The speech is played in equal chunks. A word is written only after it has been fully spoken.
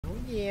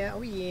yeah,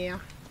 oh yeah.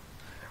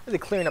 Really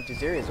clearing up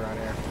these areas around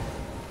here.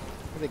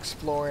 Really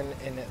exploring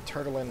and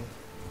turtling.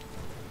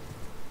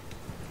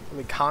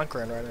 Really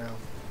conquering right now.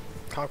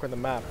 Conquering the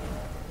map.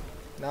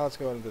 Now let's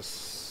go to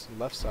this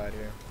left side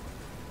here.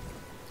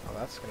 Oh,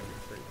 that's gonna be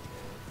pretty.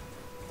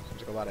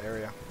 Seems like a lot of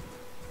area.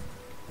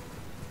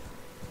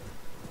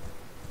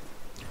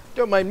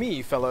 Don't mind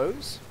me,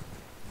 fellows.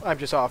 I'm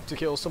just off to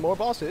kill some more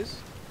bosses.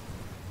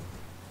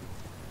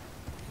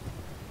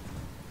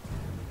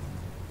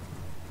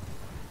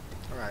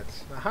 Alright,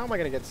 now how am I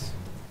gonna get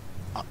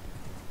up?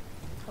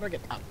 How do I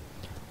get up?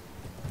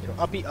 You know,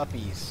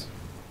 uppies.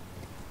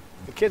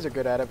 The kids are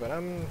good at it, but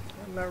I'm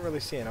not really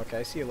seeing. Okay,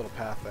 I see a little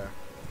path there.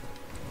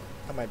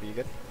 That might be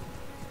good.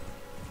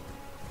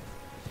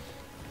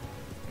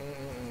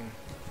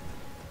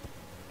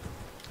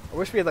 I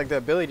wish we had like the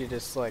ability to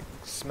just like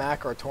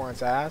smack our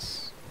torrent's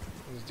ass.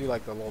 Just do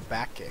like the little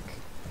back kick.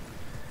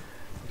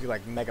 Do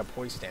like mega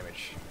poise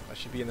damage. That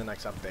should be in the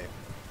next update.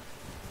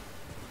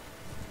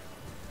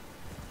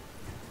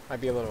 Might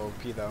be a little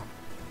OP though.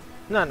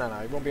 No,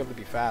 it won't be able to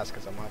be fast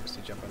because I'm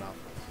obviously jumping off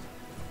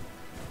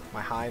of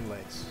my hind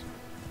legs.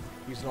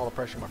 Using all the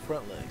pressure on my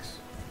front legs.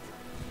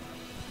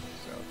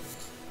 So,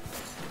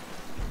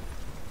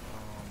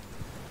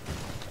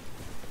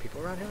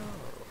 people around here?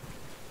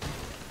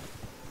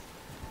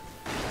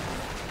 Oh,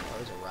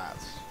 those are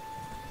rats.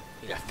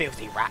 These are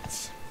filthy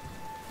rats.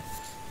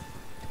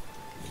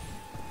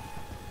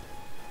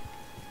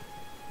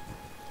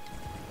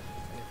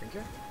 Anything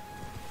here?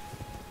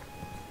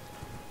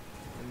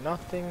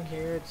 Nothing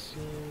here, it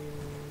seems.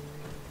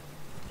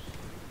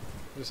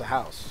 There's a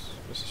house.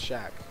 There's a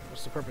shack.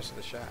 What's the purpose of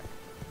the shack?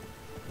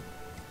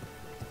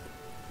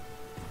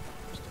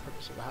 What's the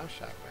purpose of the house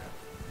shack,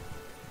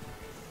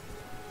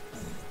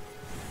 man?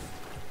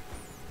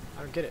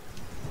 I don't get it.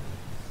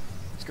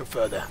 Let's go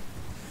further.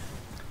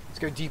 Let's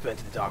go deeper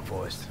into the dark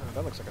forest. Oh,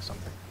 that looks like a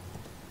something.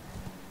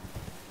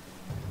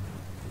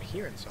 I'm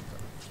hearing something.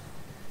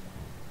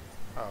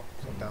 Oh,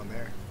 something down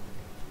there.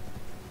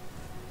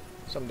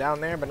 Something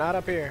down there, but not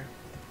up here.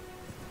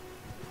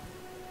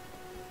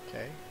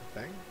 Okay,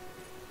 thing.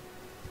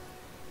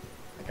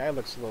 That guy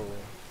looks a little.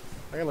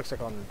 That guy looks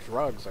like on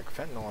drugs, like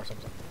fentanyl or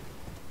something.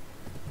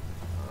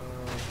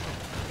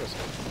 This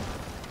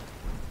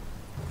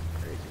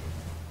crazy.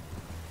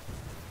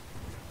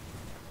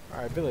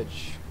 All right,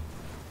 village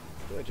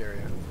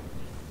area.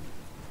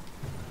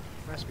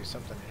 Must be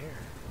something in here.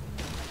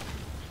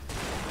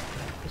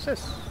 What's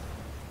this?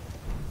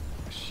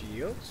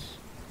 Shields?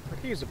 I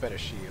could use a bit of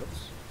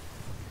shields.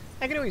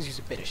 I can always use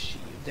a bit of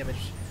shield damage.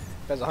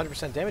 If it has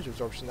 100% damage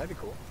absorption, that'd be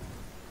cool.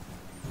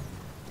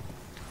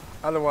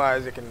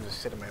 Otherwise, it can just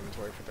sit in my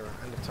inventory for the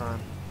end of time.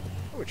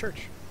 Oh, a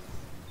church.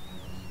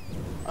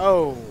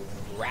 Oh,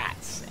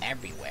 rats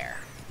everywhere.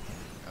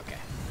 Okay.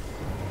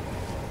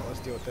 Well, let's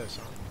deal with this,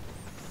 huh?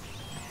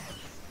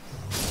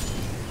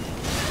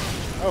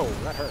 Oh,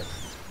 that hurt.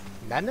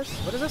 Madness?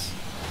 What is this?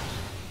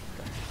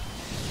 Okay.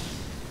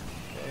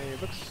 Okay,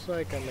 it looks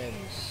like I'm in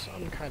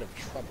some kind of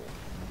trouble.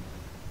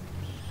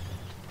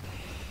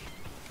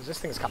 Because this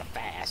thing is kind of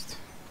fast.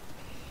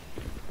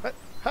 Hut,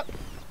 hut,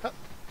 hut.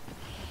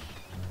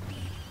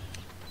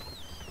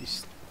 You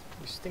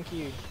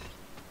stinky.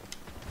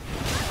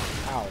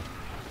 Ow.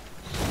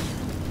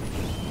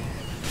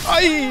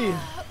 Aye!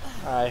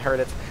 I heard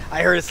it.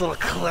 I heard its little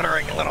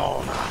clittering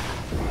little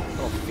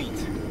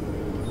feet.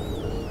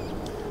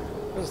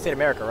 This is State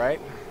America, right?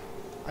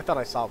 I thought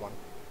I saw one.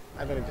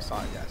 I literally just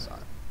saw it. Yeah, I saw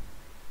it.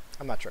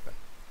 I'm not tripping.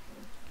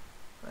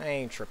 I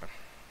ain't tripping.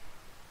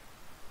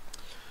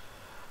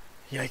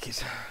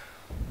 Yikes.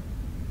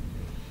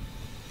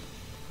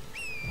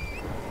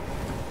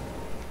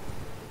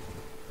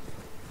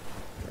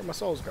 Where'd my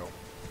souls go?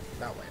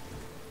 That way.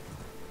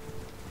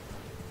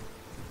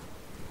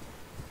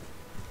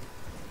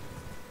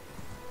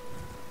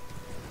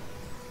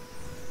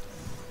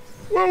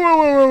 Whoa, whoa,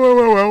 whoa, whoa, whoa,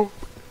 whoa, whoa.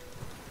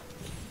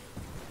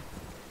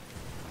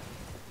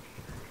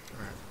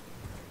 Alright.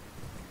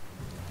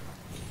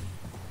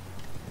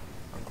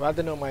 I'm glad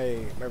to know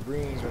my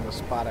runes are in the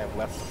spot I've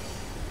left them.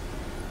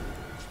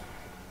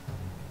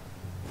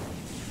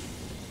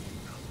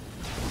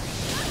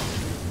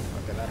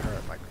 Okay, that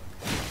hurt like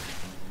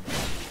a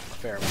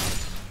fair amount.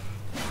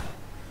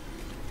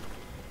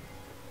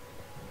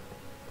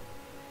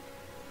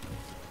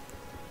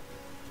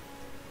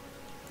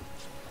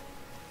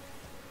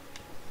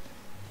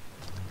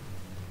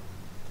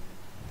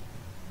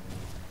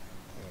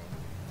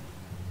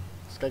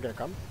 Is this guy gonna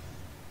come?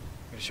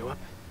 Gonna show up?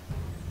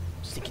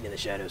 Sneaking in the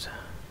shadows.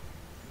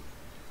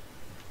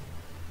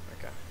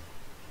 Okay.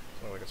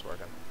 Looks like it's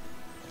working.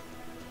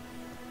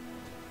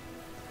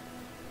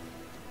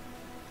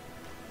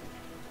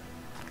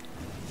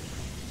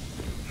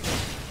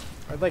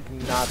 I'd like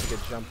not to get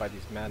jumped by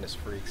these madness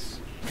freaks.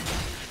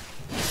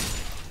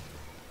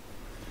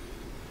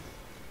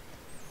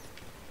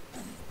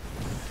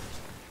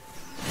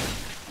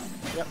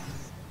 Yep.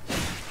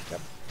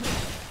 Yep.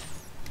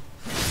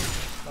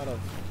 A lot of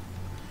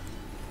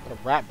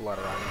rat blood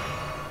around here.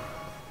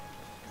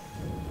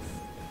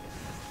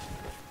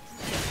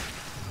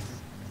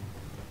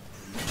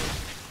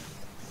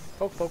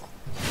 Poke, poke.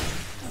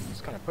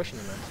 Just kind of pushing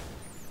him, man.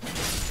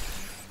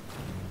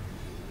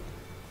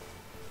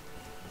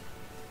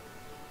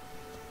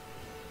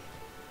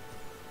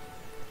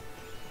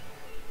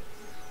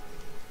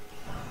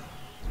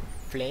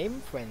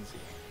 Flame Frenzy.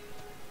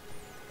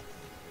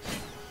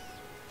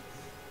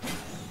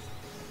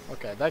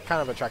 Okay, that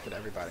kind of attracted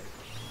everybody.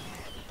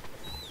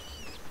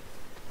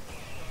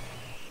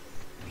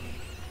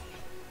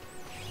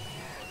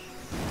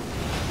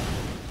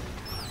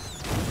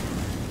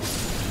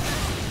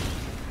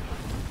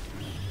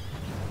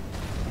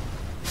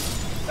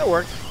 That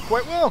worked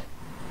quite well.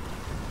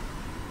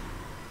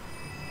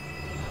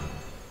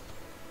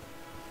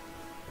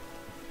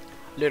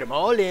 Lure them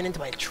all into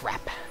my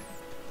trap.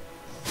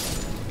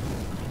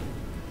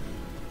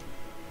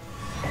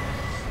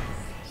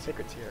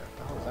 Secrets here. What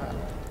the hell is that?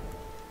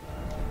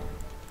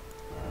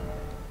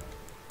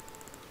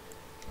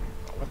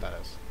 Oh, what that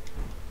is?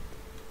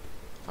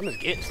 I'm just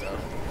getting stuff.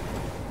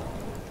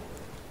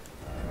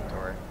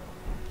 Inventory.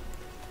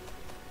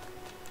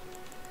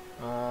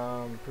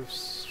 Proof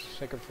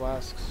sacred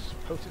flasks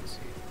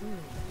potency.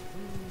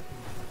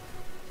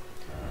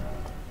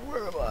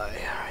 Where am I?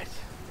 Alright.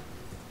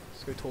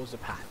 Let's go towards the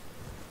path.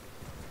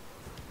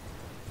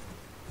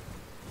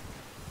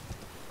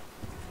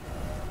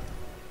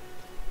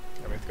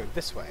 We have to go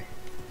this way.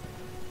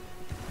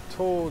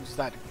 Towards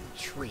that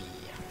tree.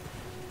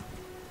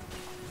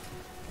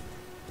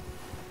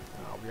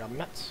 We are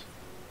met.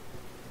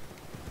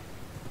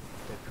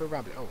 The poor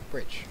rabbit. Oh,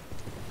 bridge.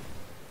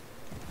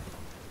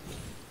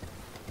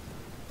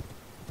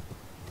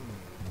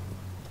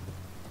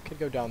 Could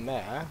go down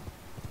there.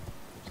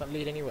 Does that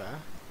lead anywhere?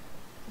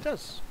 It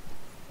does.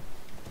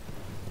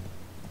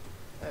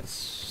 Let's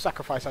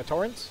sacrifice our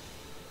torrents.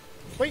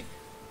 Wait.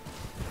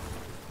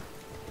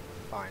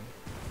 Fine.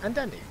 And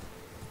dandy.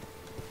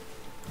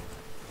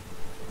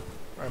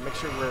 Alright, make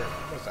sure we're...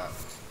 What's that?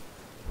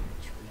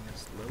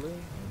 Treenus Lily?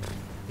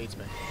 Beats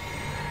me.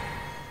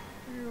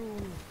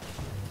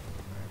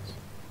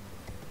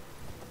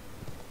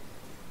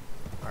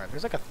 Alright,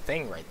 there's like a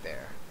thing right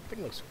there. The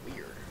thing looks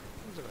weird.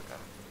 What is it like a...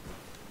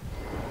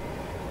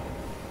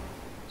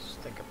 Let's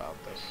think about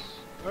this.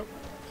 Oh,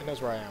 it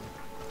knows where I am.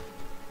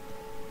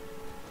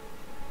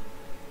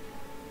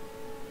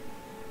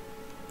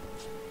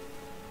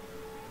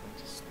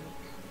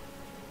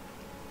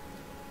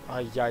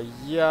 Ay, ay,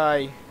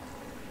 ay.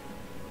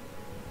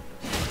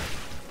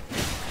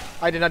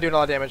 I did not do a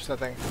lot of damage to that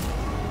thing.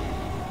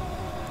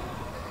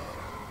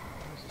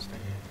 What's this thing?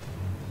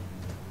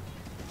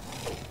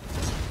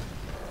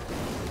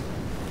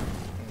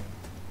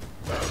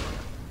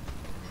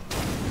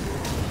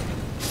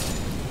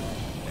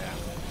 Yeah.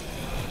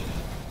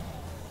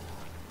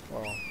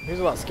 Well, he's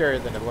a lot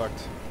scarier than it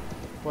looked.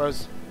 He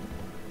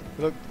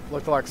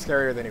looked a lot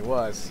scarier than he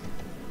was.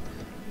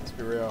 Let's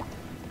be real.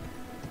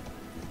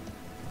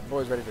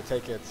 Always ready to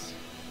take it.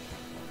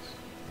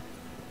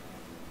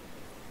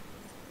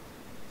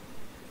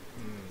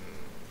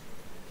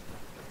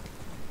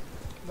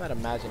 I'm not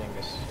imagining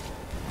this.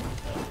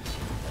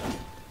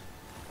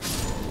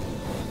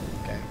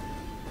 Okay.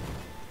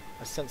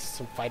 I sense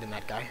some fight in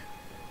that guy.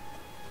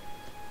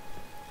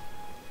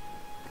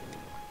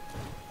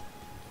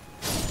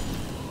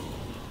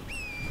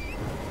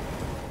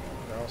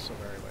 They're also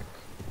very, like,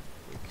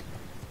 weak.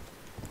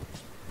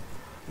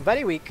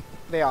 Very weak,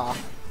 they are.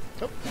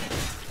 Oh.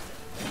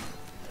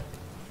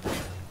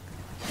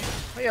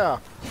 Yeah,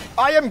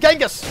 I am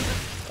Genghis!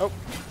 Oh.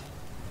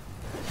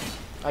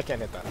 I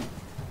can't hit that.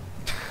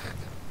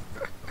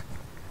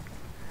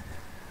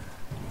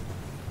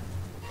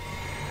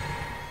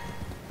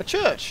 A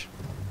church!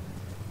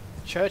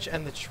 Church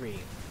and the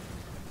tree.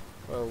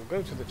 Well, we'll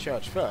go to the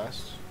church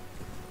first,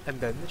 and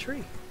then the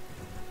tree.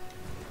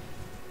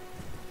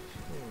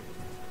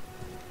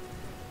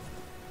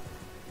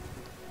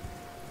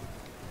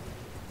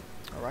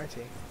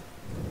 Alrighty.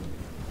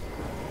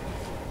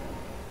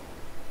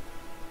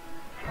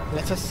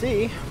 Let us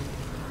see.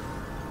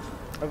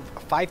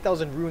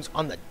 5,000 runes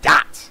on the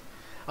dot.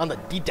 On the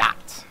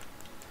D-dot.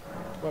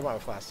 What about my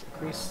flask?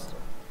 Increase.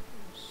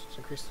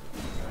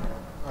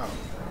 Oh.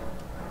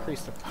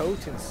 Increase the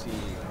potency.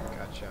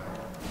 Gotcha.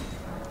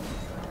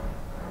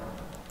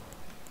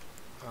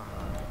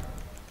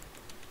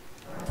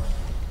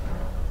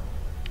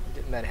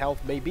 Getting that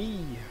health,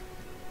 baby.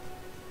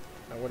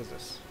 Now, what is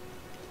this?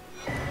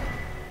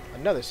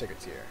 Another secret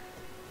tier.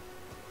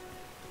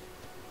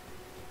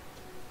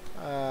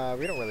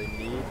 We don't really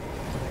need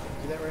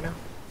to do that right now.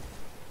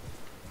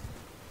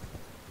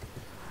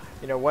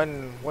 You know,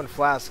 one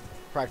flask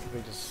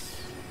practically just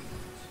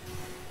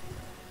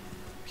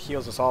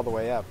heals us all the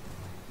way up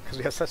because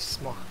we have such a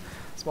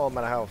small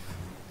amount of health.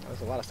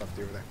 There's a lot of stuff to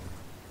do over there.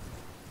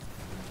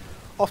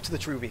 Off to the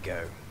tree we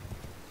go.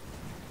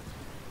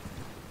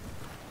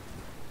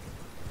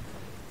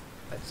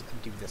 Let's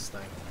do this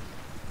thing.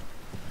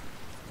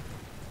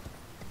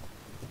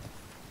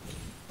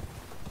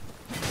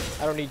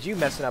 I don't need you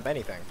messing up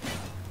anything.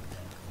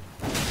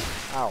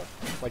 Ow.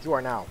 Like you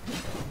are now.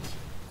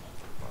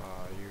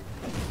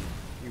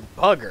 You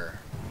bugger.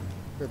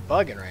 You're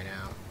bugging right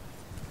now.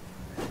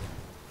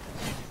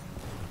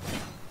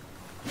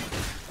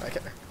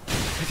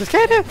 I just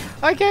can't hit.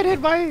 I can't hit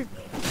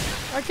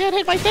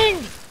my thing.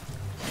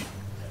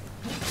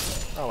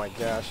 Oh my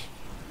gosh.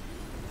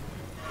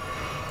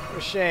 What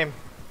a shame.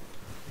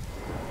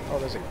 Oh,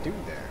 there's a dude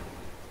there.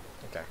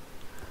 Okay.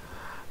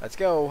 Let's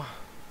go.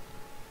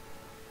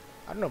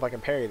 I don't know if I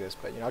can parry this,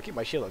 but you know, I'll keep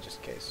my shield up just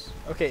in case.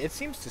 Okay, it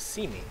seems to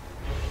see me.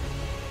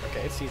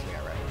 Okay, it sees me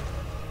alright.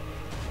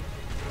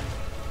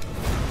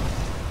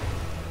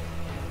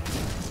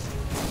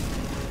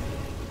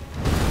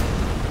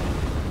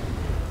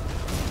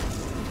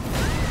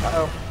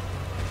 Uh-oh.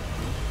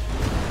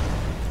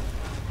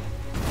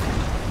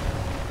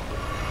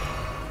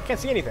 Can't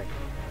see anything.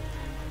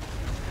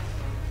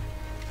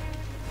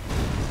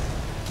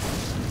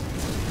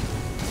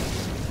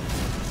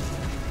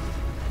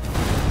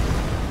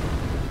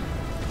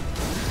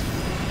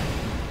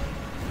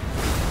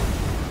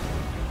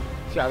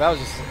 Yeah, that was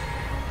just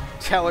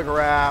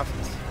telegraphed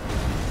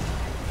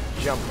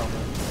jump from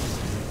it.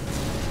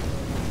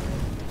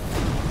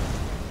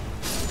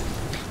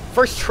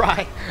 First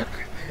try.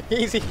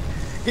 Easy.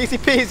 Easy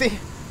peasy.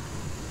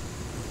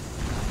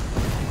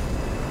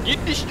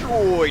 Get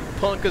destroyed,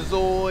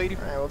 punkazoid.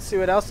 Alright, let's see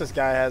what else this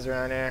guy has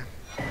around here.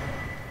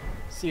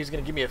 See who's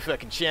gonna give me a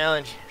fucking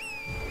challenge.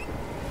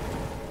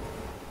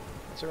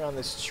 What's around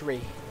this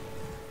tree?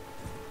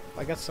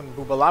 I got some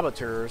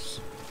boobalabators.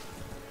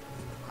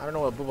 I don't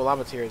know what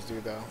boobalabators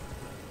do though.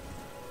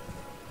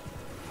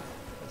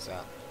 What's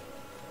that?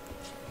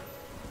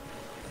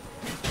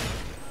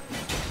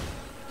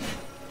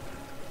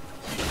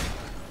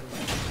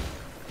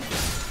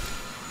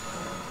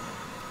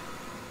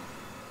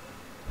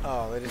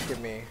 Oh, they just give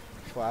me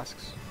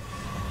flasks.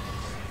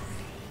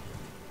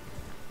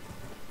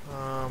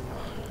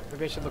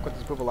 Maybe I should look what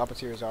these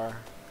boobalabators are.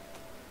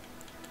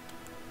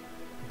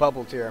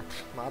 Bubble tier.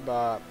 My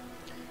bad.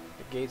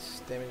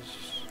 Negates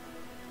damage.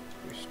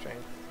 Your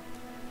strength.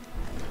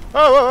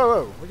 Whoa, whoa, whoa,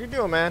 whoa! What you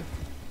doing, man?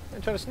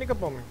 You're trying to sneak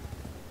up on me.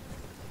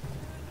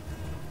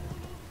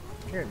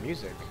 I'm hearing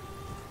music.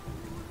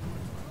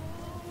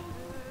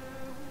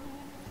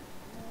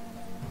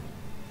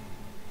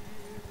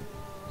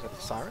 Is that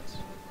the sirens?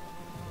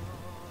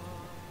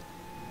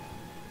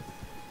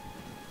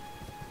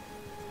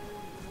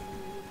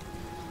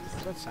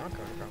 Where's that sound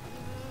coming from?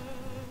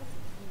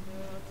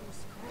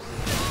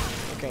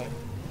 Okay.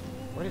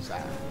 What is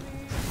that?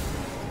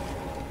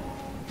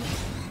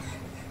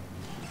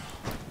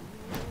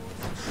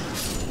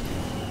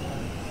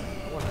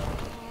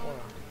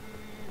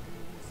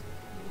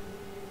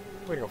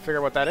 We can go figure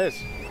out what that is.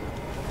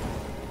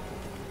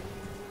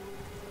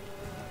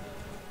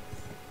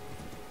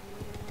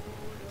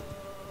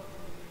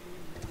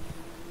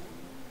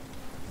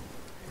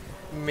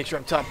 Make sure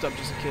I'm topped up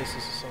just in case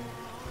this is some.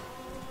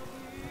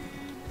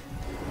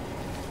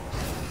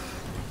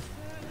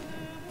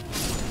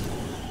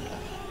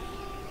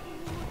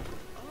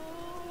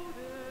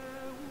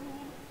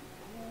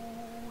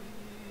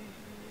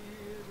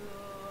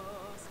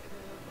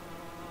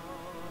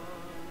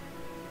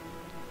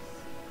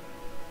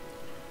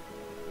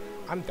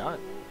 I'm done.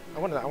 I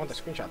want the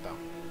screenshot though.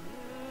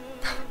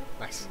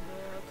 Nice.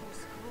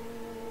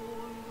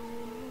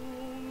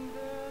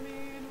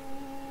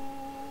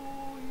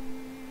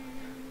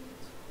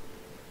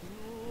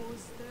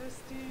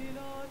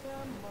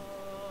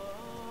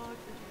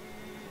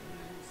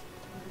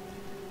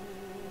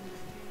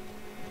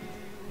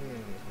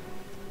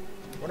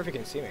 I wonder if he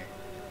can see me.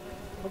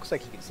 Looks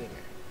like he can see me.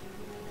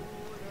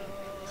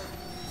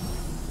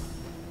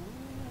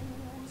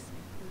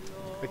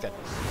 Like that.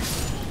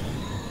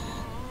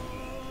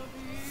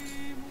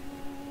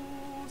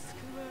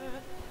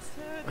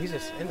 Oh, he's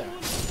just in there.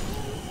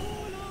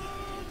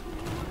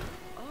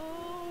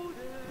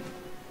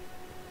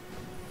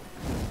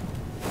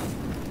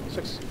 This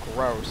looks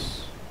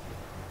gross.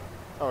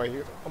 Oh,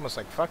 you almost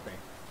like fucked me.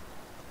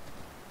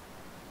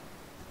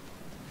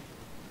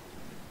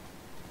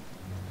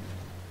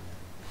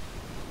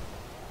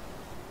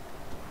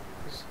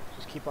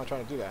 Just keep on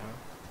trying to do that, huh?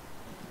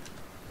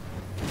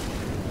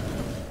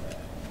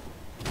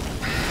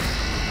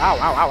 Ow,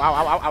 ow, ow, ow,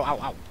 ow, ow, ow, ow,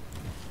 ow.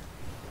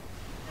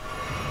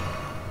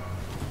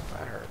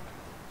 That hurt.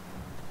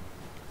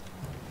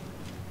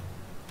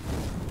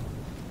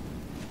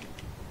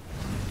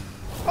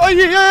 Oh,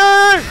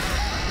 yeah!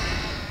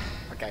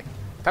 Okay.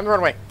 Time to run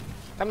away.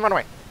 Time to run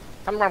away.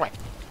 Time to run away.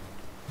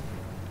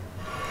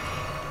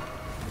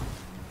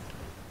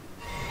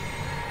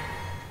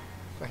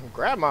 I can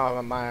grab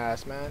my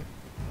ass, man.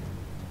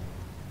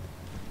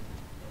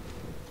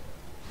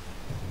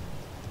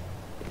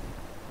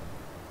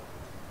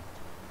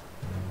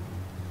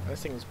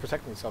 This thing is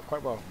protecting itself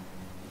quite well.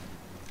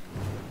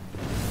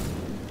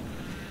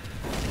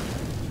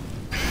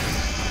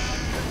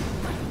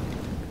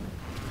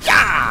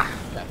 Yeah!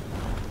 Okay.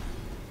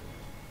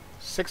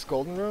 6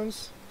 golden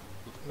runes?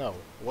 No,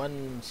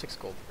 6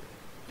 golden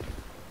rune.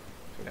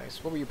 Very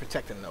nice. What were you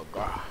protecting though?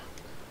 Gah.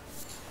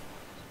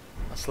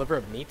 A sliver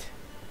of meat?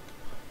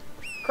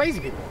 Crazy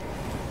people.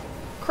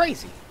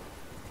 Crazy.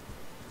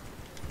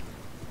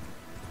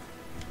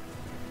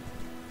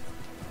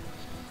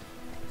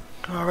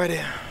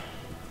 Alrighty.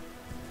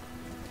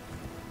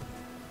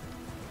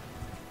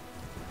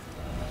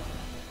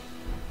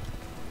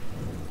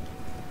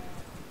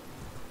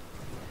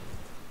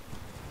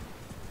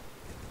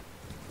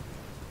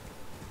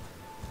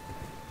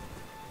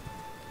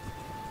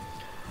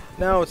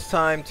 Now it's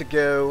time to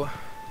go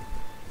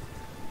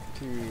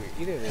to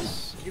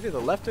either the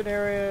left-hand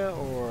area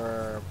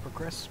or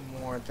progress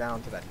more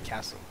down to that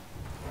castle.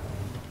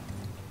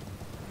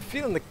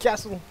 Feeling the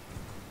castle.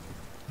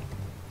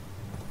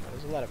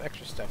 There's a lot of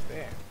extra stuff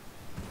there.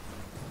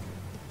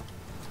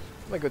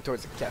 I'm gonna go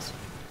towards the castle.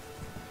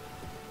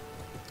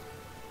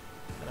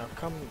 And I'll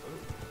come.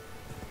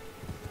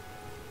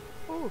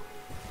 Ooh.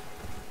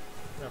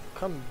 And I'll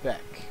come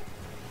back.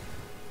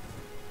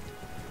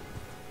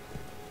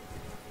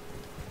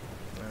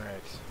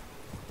 Alright.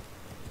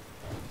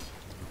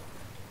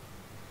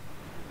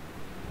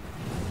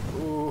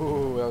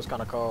 Ooh, that was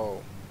kinda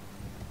cold.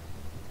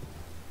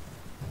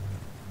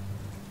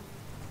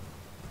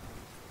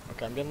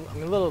 Okay,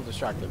 I'm a little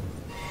distracted.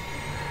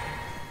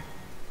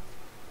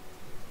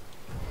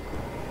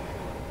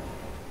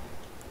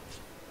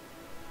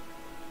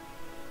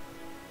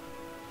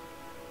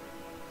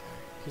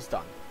 He's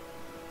done.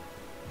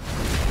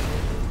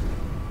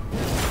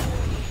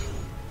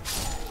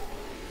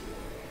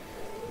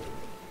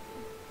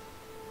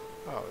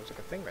 Oh, there's like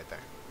a thing right there.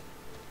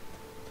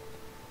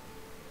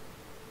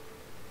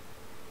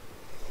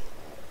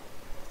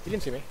 He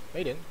didn't see me. No,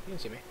 he didn't. He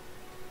didn't see me.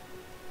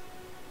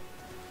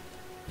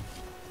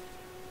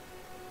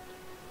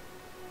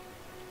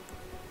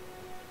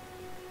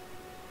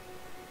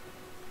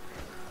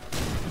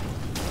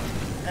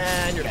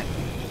 And you're dead.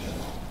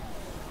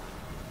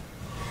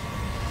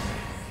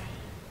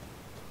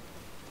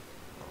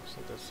 Oh, so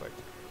that's like,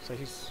 so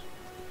he's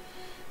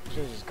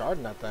just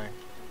guarding that thing.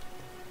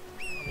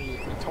 I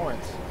mean, the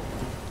torrents.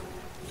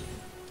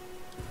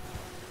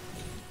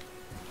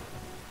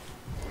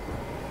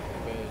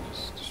 Maybe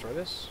just destroy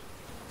this.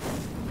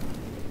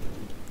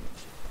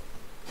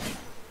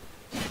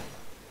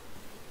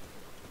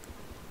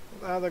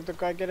 How did the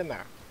guy get in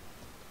there?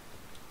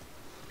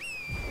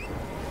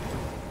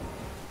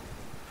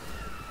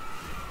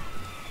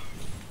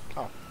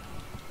 Oh,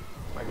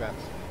 like that.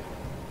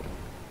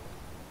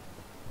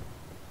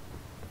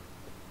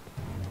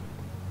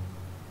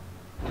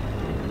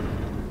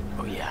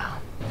 Oh yeah.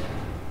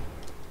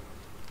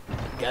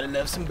 Gotta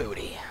love some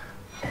booty.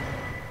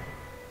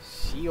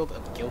 Shield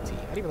of Guilty. I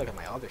didn't even look at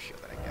my other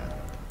shield that I got.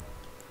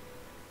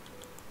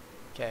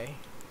 Okay.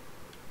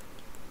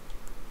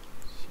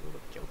 Shield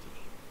of Guilty.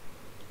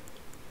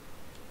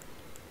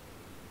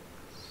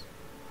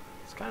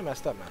 It's kind of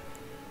messed up, man.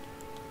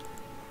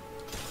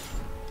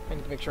 I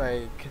need to make sure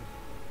I can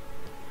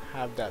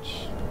have that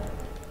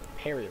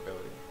parry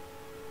ability.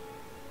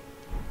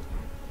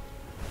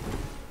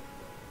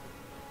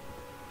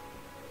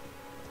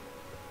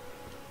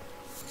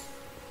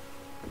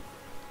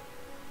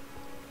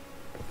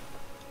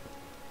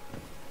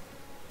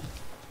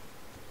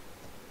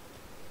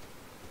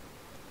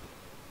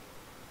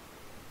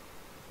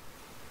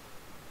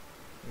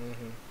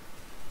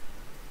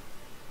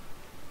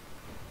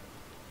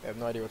 I have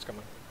no idea what's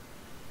coming.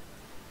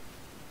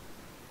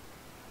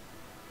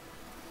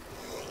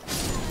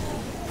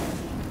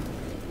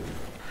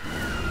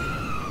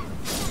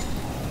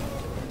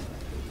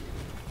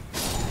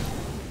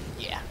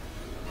 Yeah.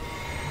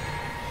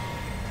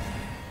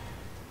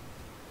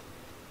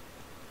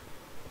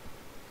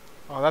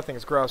 Oh, that thing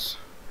is gross.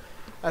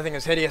 That thing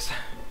is hideous. That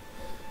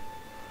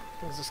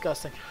thing is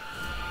disgusting.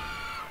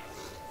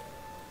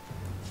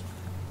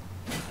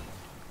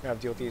 I have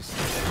to deal with these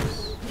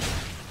things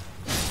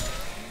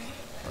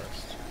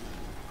first.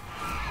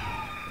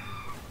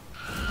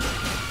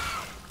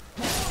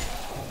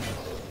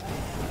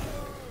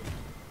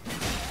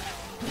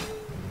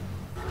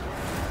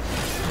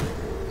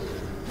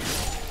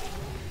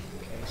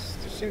 Okay, so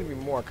there seems to be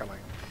more coming.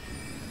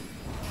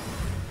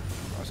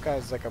 Oh, this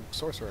guy's like a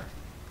sorcerer.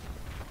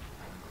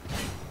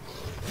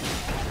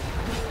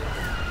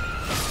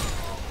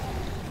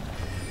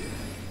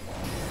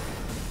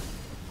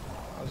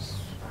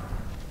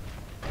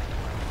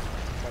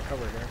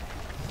 Cover here.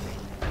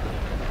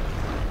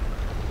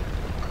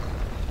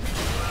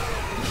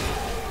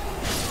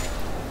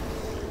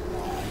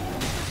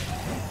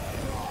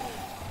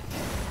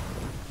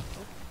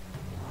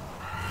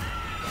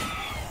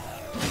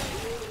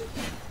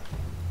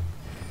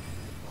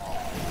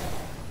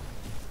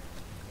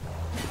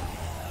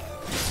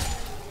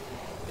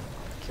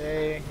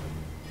 Okay.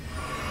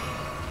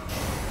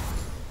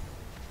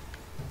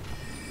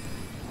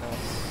 Now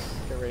let's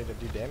get ready to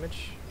do damage.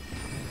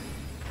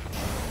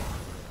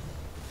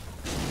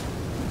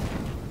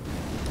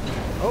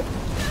 Oh!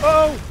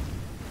 Oh!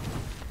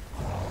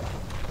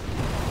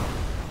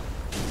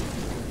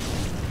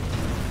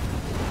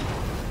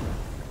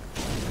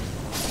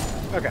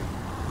 Okay.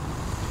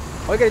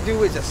 All you gotta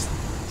do is just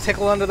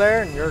tickle under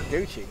there and you're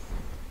Gucci.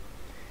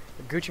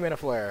 Gucci man a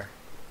flare.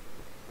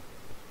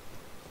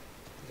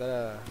 Is that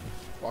a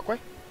walkway?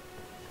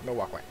 No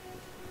walkway.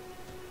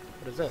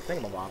 What is that? A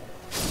thingamabob?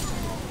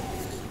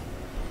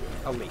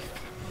 A leaf.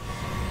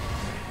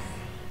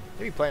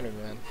 You be playing with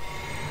me, man.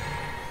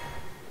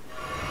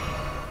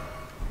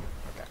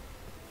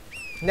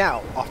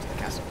 Now, off to the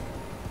castle.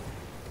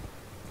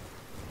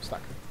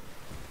 Stuck.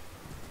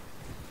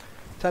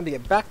 Time to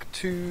get back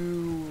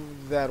to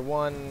that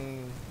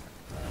one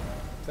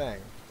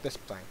thing. This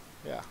thing.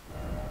 Yeah.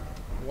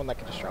 The one that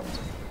can just travel to.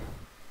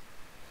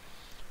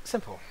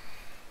 Simple.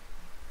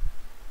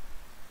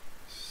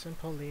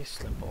 Simply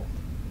simple.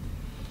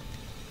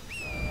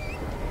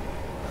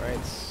 Alright.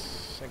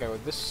 I gotta go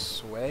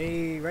this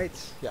way,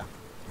 right? Yeah.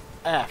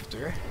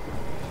 After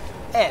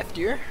I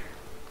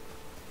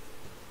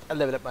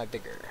level up my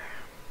vigor.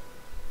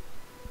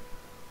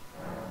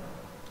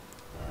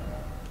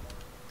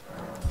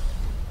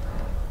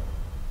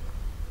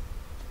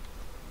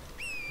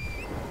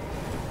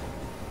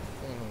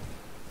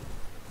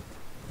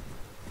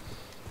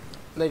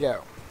 There you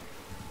go.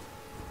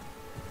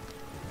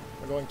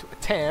 We're going to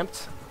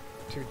attempt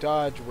to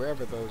dodge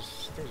wherever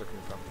those things are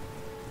coming from.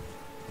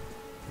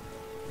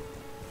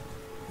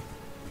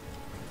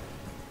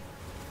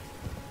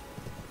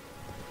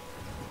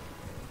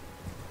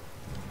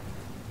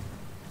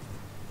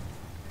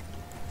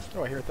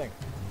 Oh, I hear a thing.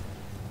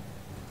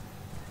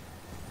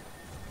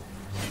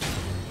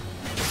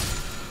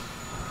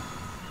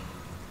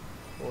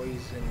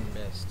 Poison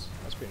mist.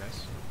 That's pretty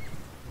nice.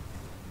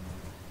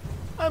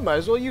 I might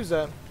as well use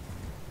that.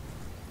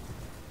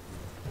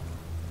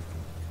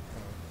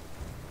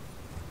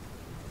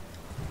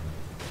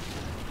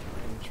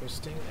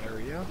 Interesting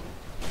area.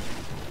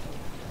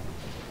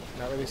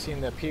 Not really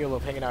seeing the appeal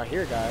of hanging out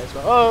here, guys.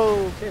 But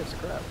oh, okay, it's a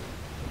crab.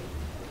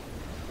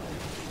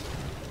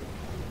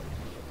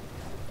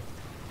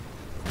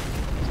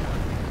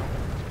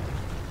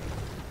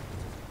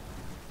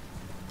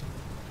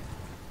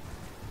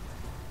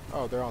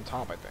 Oh, they're on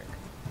top, I think.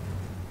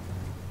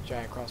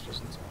 Giant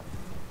crossbows on top.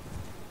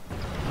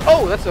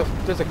 Oh, there's a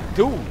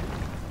dude.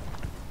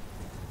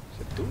 There's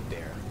a dude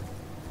there.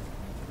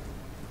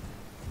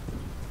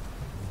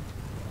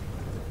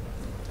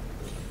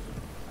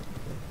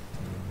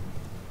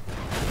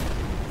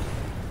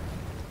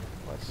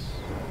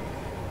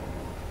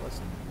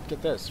 Let's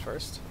get this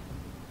first.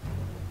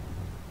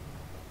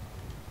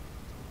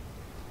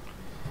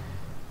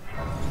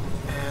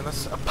 And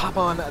let's pop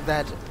on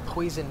that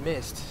poison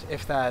mist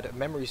if that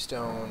memory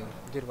stone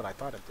did what I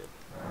thought it did.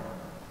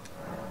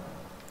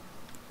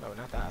 No,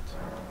 not that.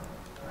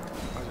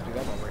 Might as well do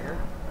that while we're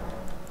here.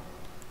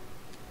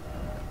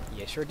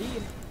 Yes, sure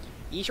did.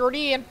 You sure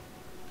did.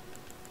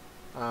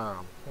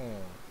 Flame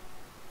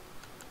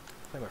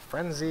of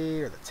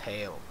Frenzy or the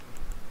tail?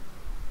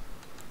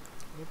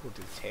 Maybe we'll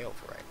do the tail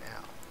for right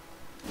now.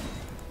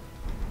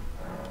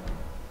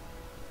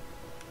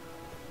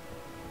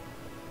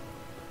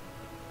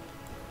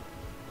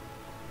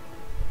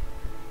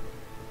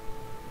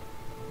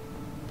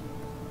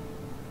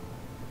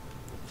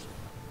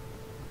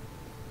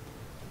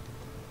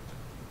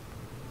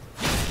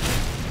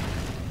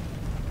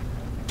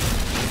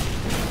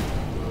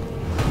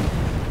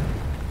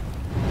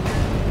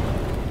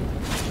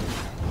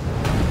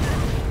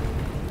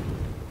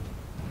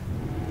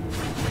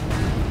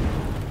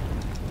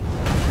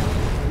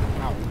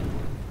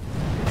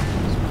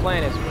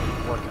 Plan is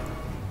working.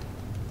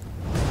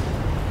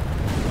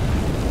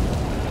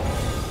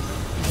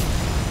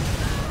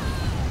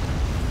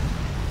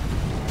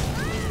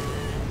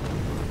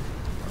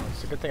 Oh,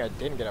 it's a good thing I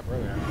didn't get up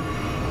earlier.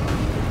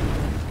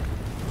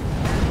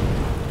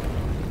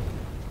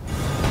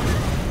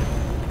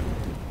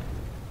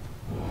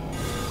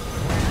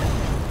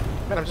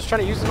 Man, I'm just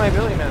trying to use my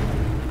ability, man.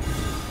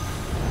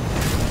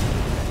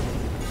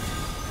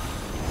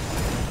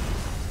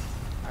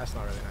 That's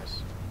not really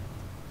nice.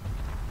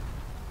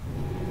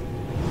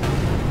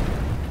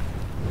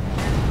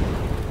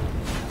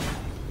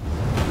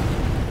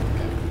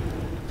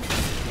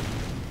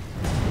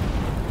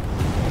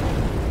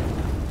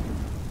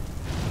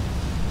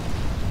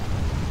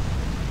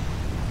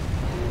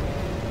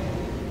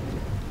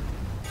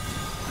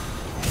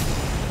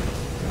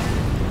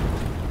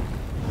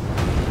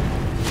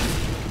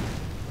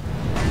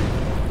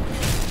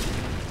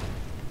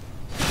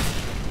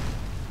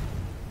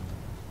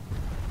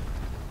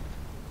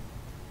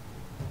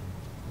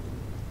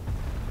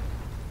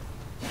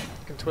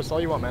 Twist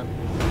all you want, man.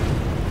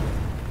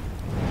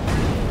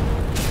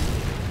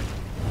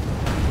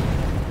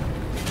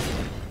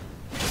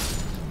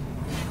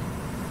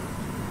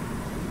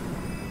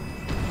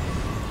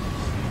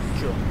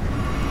 Cool.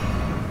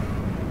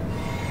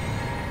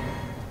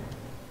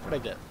 What'd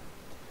I get?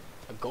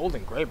 A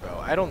golden gray bow.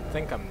 I don't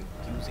think I'm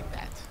using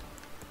that.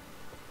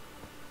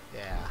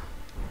 Yeah.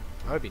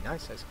 That would be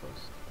nice, I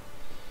suppose.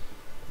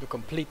 To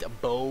complete a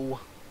bow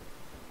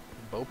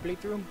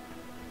playthrough?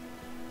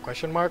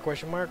 Question mark?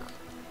 Question mark?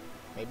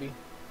 Maybe.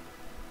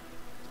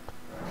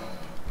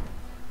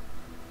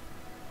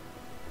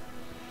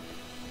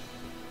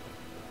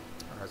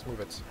 Alright, let's move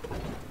it.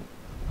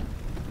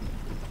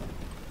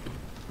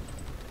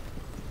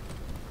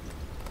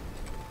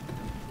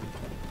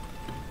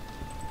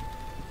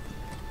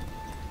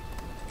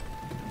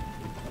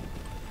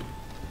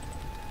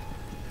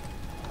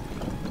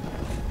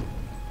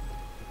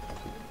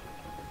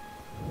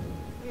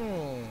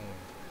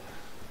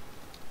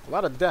 A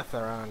lot of death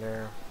around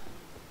here.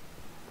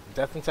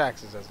 Death and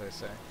taxes, as they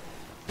say.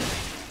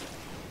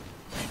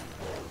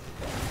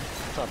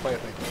 trying to play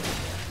with me.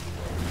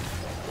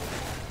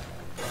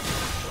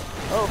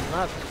 Oh,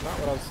 not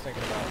what I was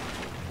thinking about.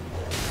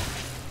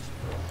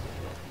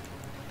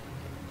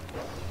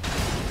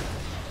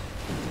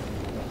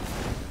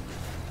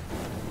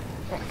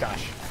 Oh my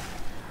gosh.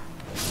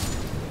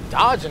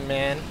 Dodging,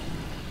 man.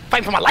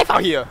 Fighting for my life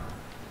out here.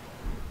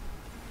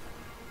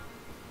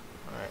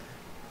 Alright.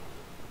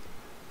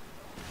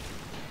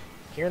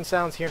 Hearing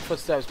sounds, hearing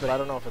footsteps, but I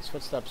don't know if it's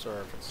footsteps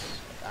or if it's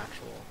like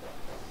actual.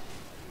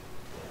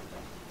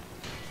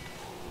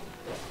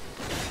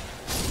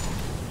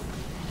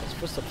 It's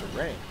footsteps of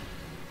rain.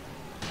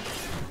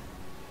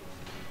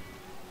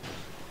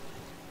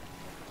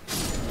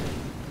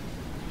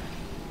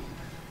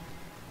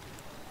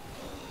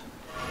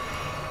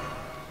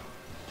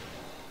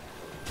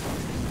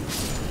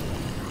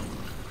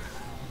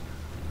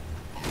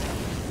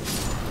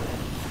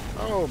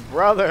 Oh,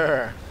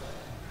 brother!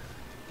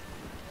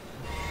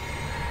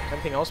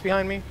 Anything else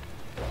behind me?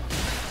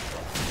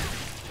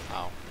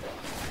 Oh.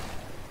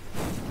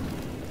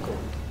 Cool.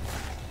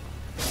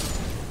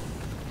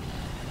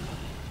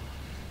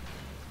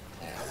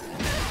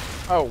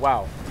 Oh,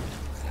 wow.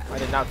 I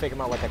did not take him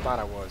out like I thought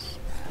I was.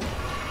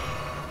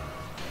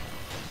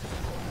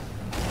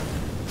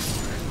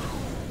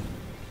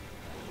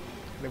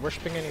 Are they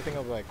worshipping anything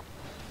of, like,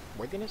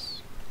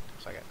 worthiness?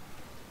 Just like it.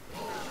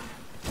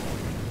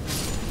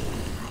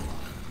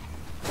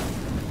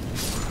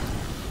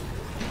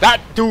 That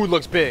dude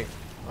looks big.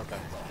 Okay.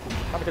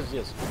 Not because he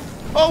is.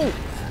 Oh!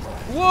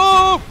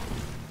 Whoa!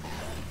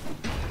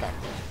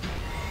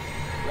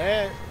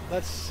 Okay.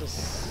 Let's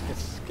just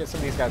get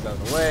some of these guys out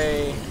of the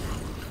way.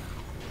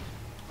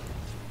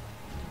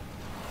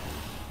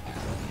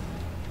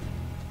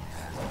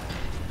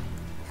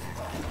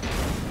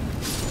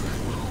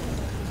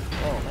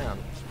 Oh man,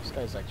 this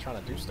guy's like trying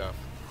to do stuff.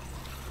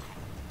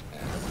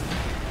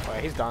 Oh,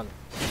 yeah, he's done.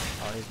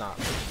 Oh, he's not.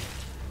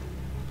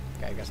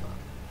 Okay, I guess not.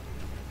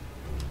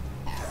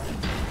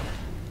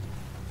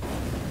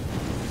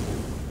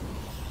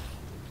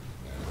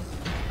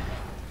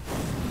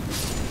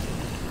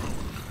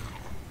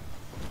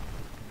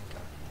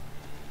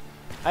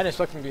 I didn't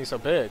expect him to be so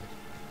big.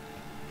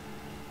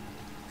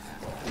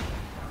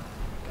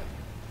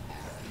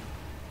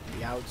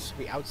 We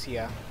outs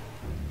here.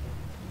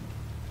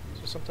 Is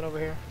there something over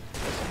here?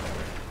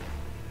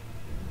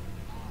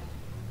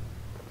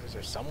 Is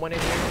there someone in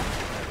here?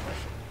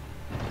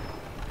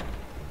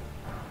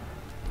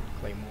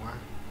 Claymore.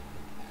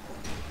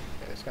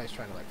 Yeah, this guy's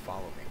trying to like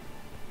follow me.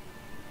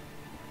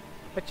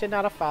 But you're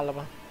not a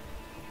follower.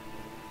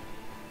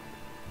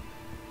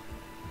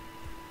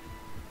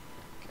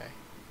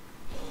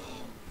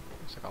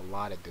 Looks like a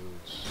lot of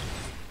dudes.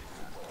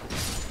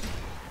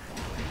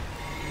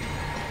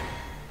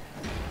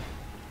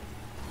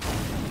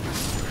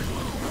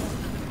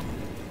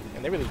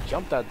 And they really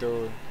jumped that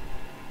dude.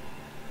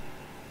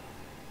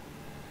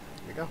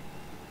 Here we go.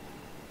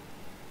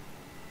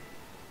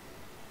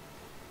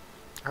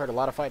 I heard a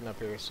lot of fighting up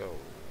here, so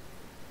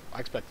I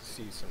expect to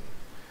see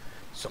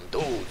some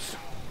dudes.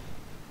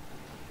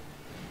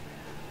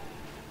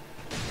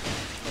 Oh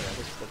yeah,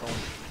 this is the going.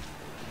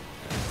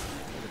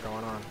 What's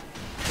going on?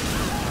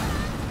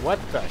 What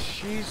the?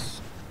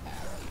 She's.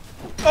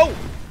 Oh!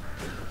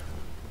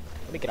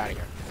 Let me get out of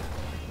here.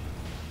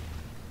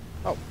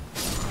 Oh.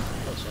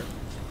 Oh, sir.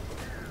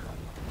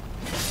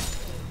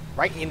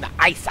 Right in the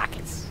eye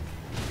sockets.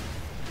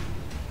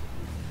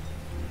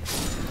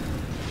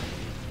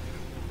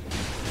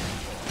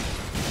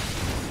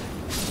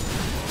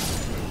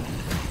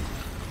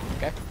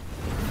 Okay.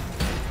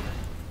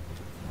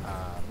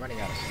 I'm running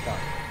out of stuff.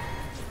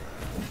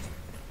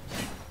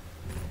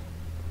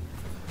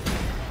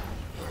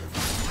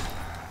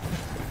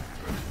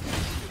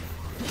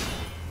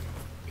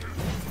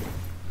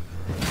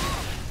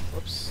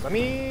 Let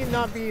me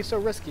not be so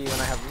risky when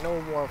I have no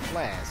more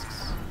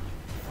flasks.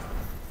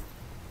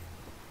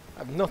 I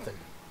have nothing.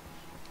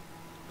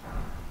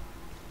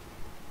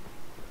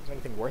 Is there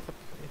anything worth it?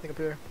 Anything up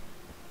here?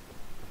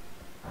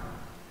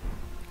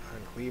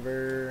 Iron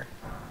cleaver.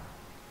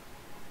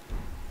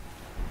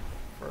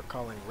 Fur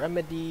calling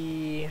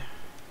remedy.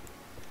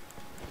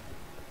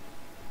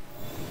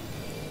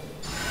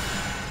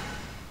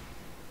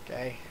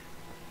 Okay.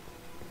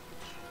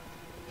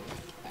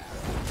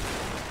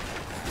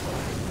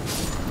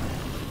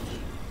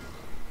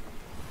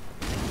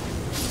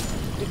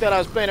 That I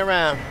was playing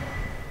around.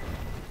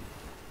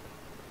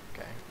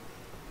 Okay.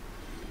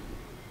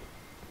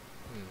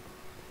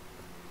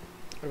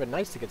 Would have been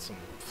nice to get some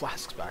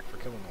flasks back for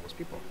killing all those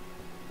people.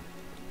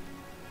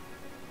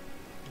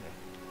 Yeah.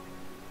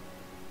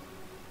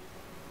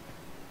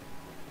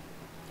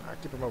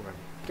 Alright, keep her moving.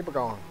 Keep her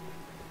going.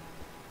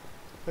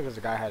 Look, there's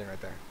a guy hiding right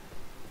there.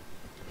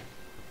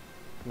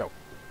 No.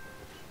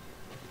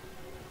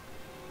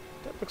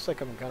 That looks like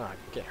I'm gonna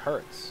get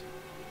hurt.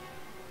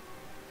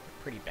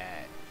 Pretty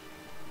bad.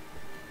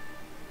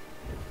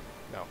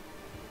 No.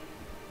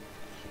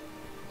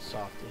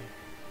 Softy.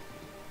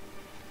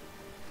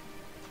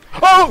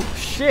 Oh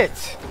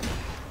shit!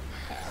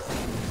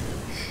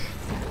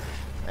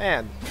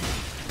 Man.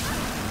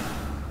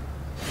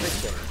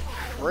 freaking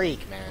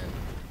freak, man.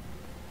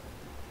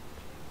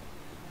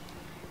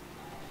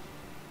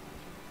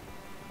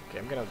 Okay,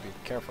 I'm gonna be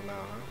careful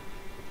now,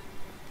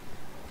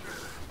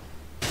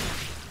 huh?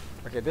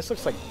 Okay, this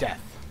looks like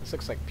death. This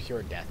looks like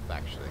pure death,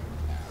 actually.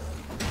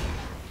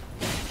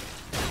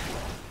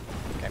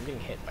 Okay, I'm getting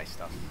hit by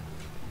stuff.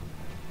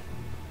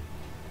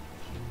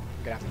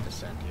 I'm gonna have to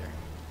descend here.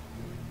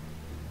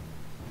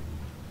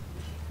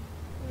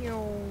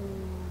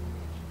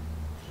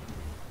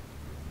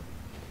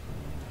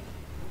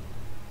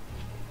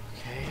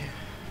 Okay.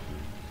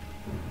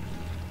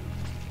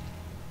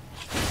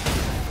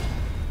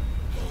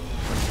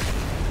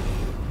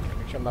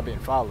 Make sure I'm not being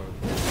followed.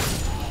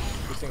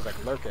 These things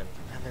like lurking.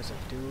 And there's a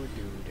dude.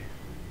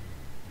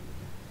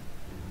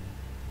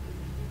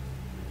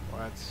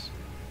 What?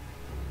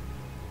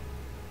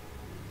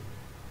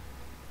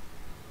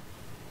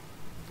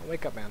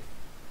 Wake up, man.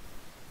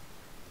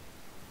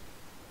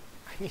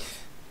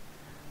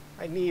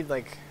 I need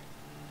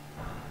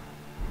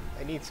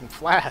some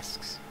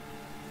flasks.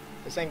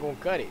 This ain't gonna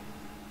cut it.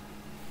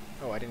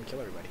 Oh, I didn't kill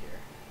everybody here.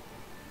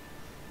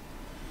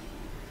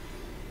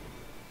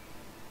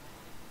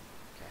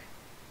 Okay.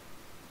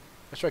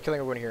 Let's try killing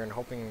everyone here and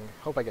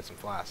hope I get some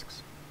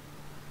flasks.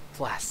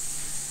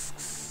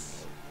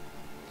 Flasks.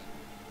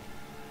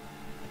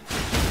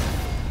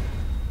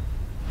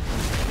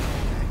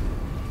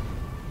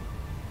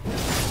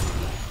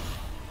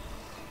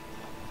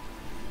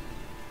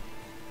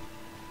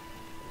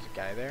 There's a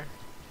guy there,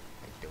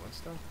 like doing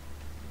stuff.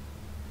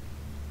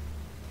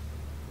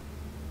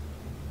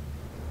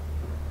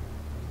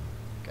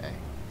 Okay.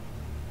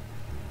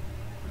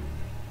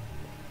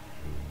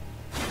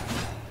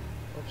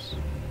 Oops.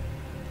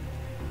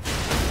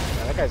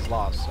 Yeah, that guy's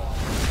lost, so.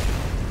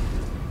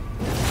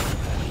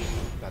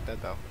 Not dead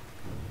though.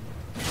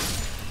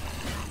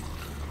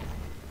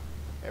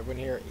 Everyone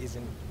here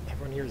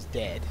is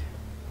dead.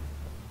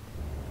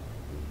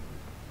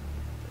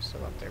 They're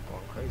still up there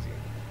going crazy.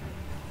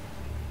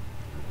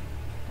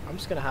 I'm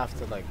just gonna have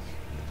to like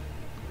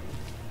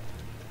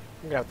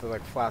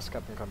flask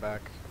up and come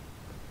back.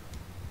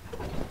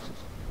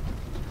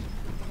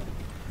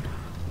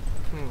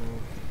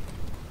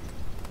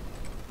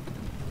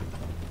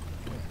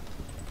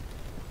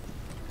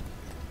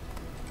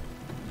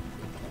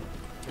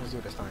 Let's do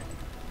it this time.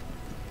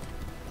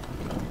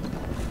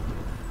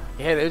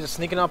 Yeah, they're just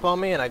sneaking up on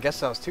me, and I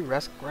guess I was too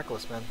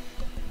reckless, man.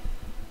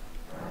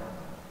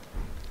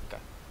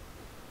 Okay.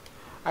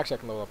 Actually, I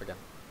can level up again.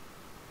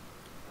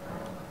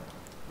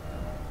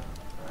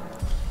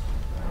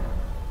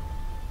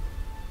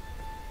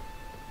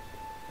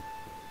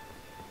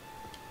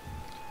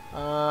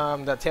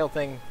 That tail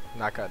thing,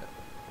 not good.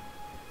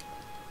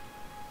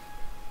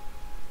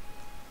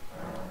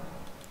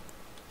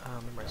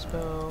 Remember my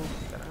spell,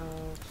 get that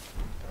out,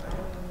 get that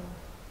out.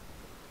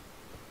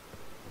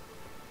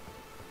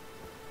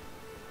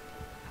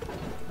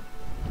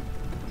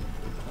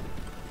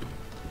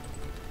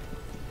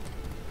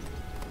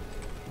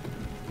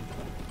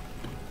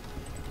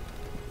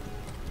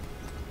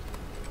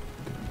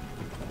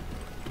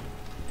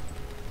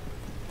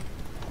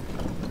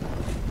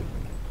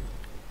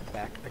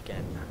 Back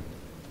again.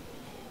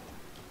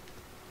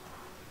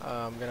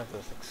 I'm gonna have to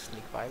like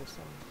sneak by this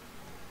thing.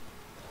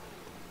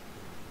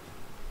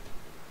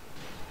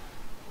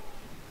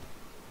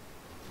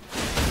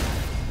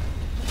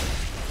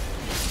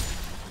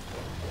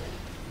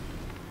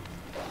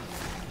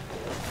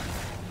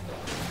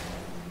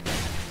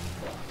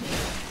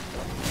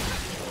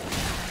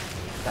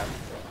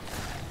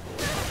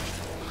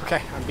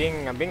 Okay, I'm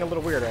being a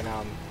little weird right now.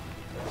 I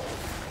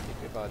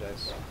deeply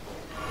apologize.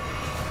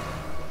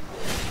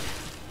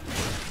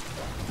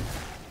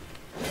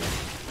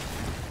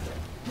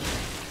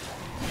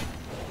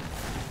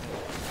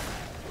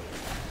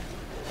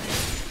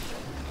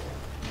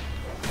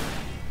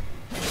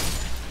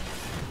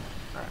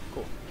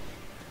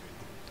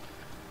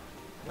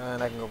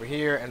 And I can go over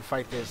here and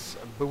fight this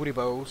booty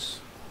bows.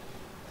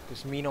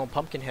 This mean old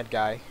pumpkin head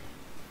guy.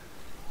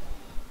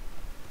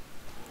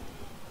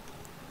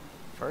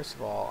 First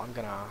of all, I'm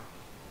gonna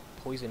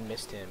poison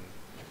mist him.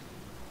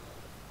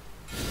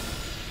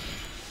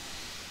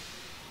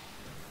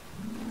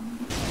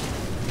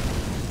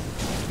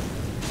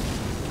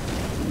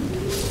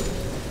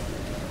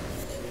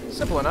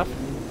 Simple enough.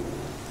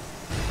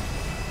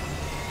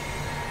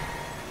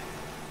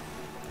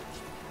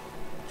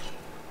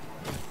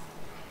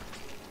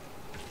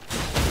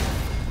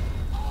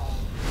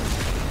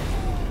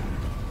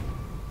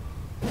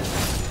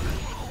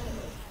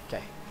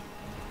 Okay.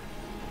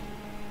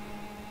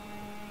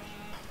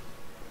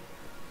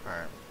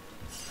 Alright.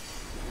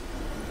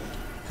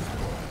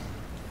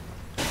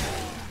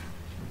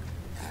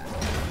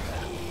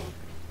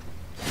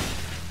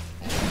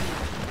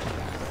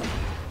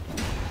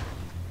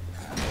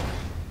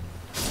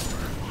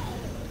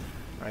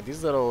 Alright,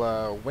 these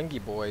little wingy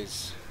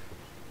boys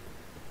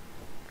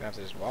gonna have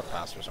to just walk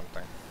past or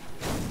something.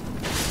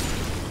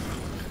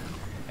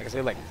 I guess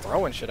they're like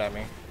throwing shit at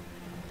me.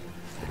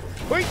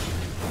 Wait!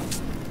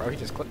 Bro, he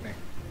just clipped me.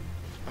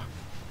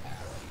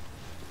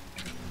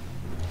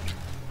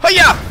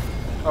 Hiya!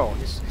 Oh,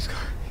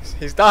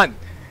 he's done.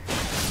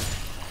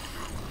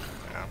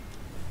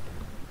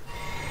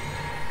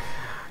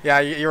 Yeah,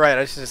 you're right.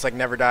 I should just like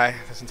never die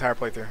this entire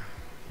playthrough.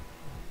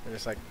 You're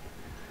just like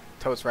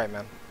totes right,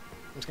 man.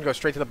 I'm just gonna go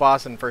straight to the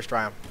boss and first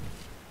try him.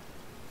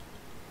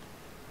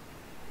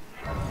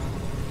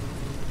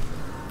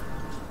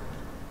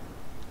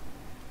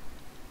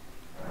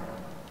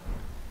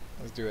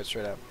 Let's do it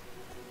straight up.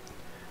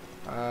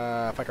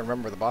 If I can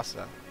remember where the boss is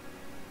at.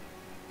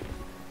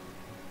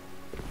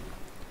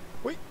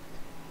 Wait.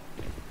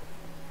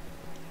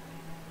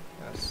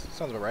 Yeah,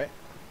 sounds about right.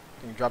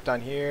 You can drop down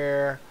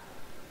here.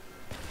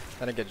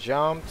 Then I get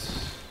jumped.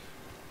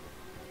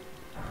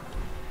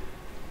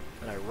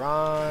 Then I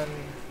run.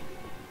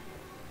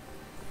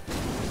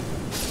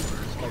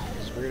 Just collect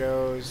these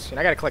weirdos. And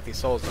I gotta collect these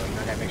souls though. You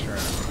know, I gotta make sure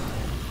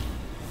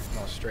I'm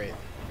all straight.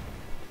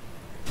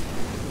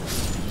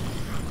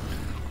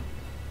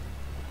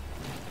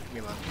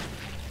 Mila.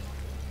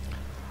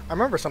 I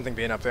remember something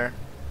being up there.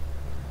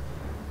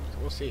 So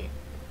we'll see.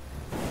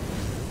 Oh,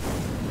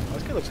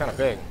 this guy looks kind of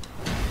big.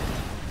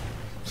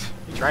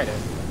 He tried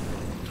it.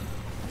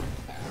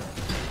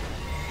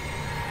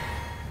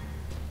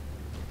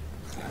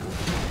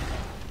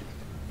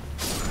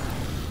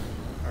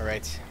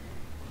 Alright.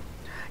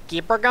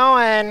 Keep her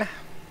going!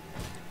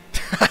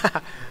 Okay.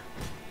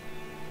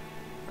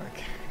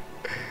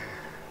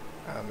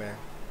 Oh man.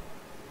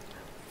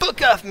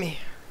 Fuck off me!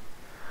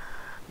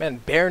 Man,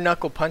 bare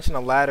knuckle punching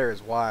a ladder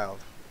is wild.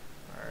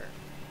 Alright.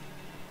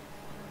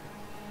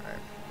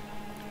 Alright.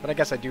 But I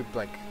guess I do,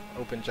 like,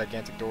 open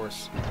gigantic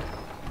doors.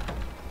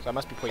 So I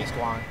must be pretty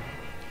strong.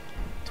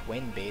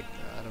 Twin bait?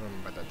 I don't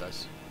remember what that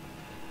does.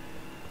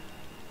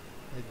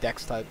 The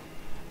dex type.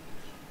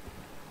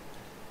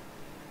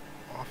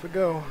 Off we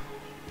go.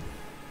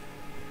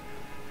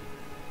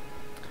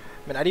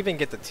 Man, I didn't even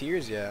get the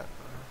tears yet.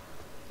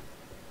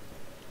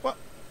 What?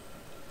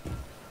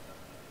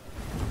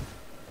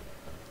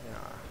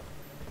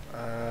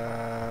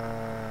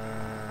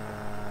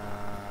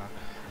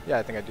 Yeah,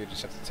 I think I do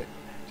just have to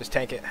just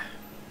tank it.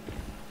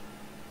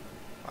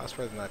 Oh, that's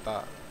further than I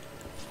thought.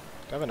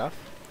 Do I have enough?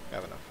 I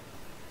have enough.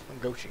 I'm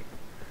Gucci.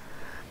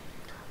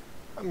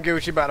 I'm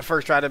Gucci about to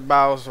first try to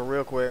Bowser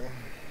real quick.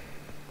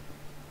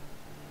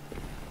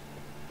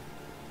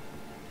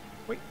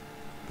 Wait.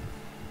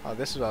 Oh,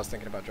 this is what I was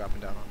thinking about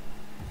dropping down on.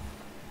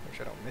 Make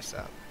sure I don't miss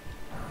that.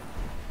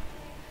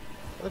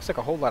 It looks like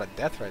a whole lot of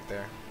death right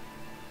there.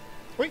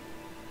 Wait.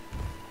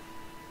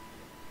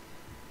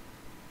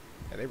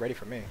 Yeah, they ready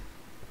for me.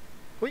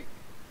 Wait.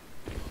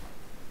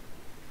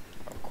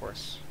 Of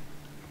course.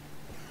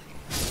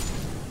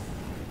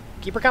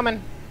 Keep her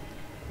coming.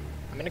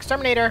 I'm an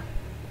exterminator.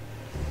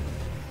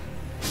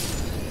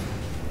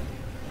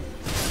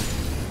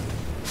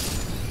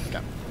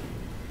 Go.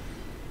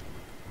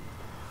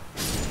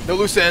 No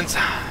loose ends.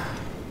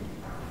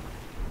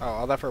 Oh,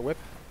 all that for a whip?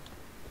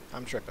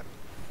 I'm tripping.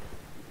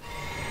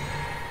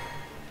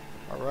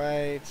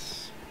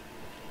 Alright.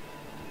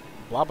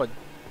 Blobba.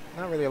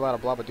 Not really a lot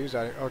of Blobbadoos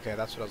out here. Okay,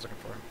 that's what I was looking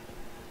for.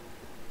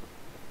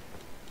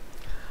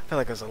 I feel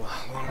like there's a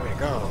long way to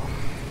go.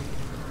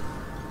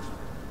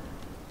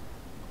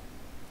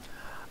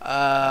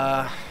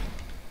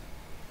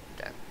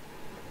 Okay.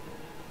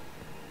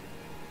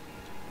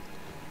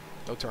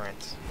 No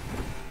turrets.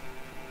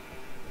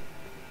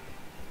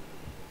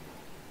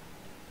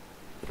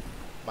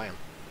 Bam.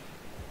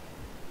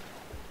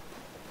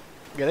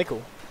 Yeah, they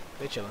cool.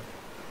 They chillin'.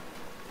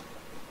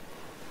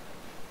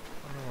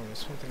 Oh, there's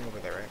something over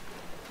there, right?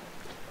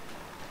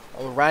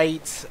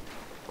 Alright.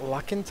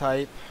 Lock and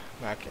type.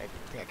 No, I think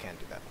I can't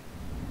do that.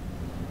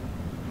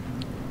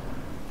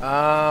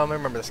 I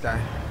remember this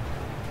guy.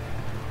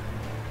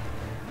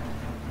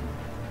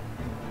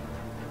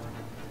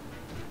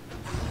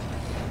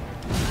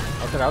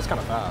 Okay, that was kind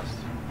of fast.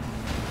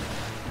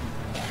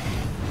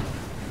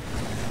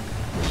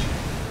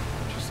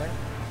 Interesting.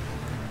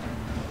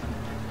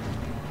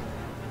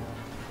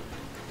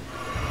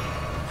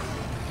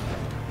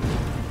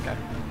 Okay.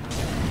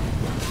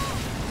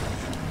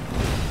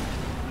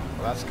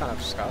 Well, that's kind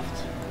of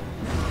scuffed.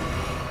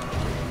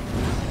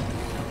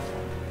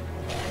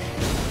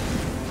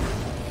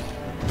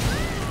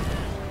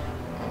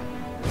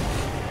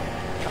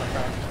 Kind of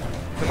fast.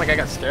 Seemed like I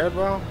got scared,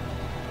 bro.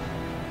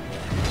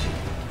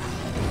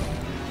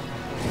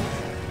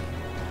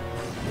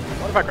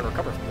 I wonder if I can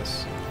recover from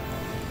this.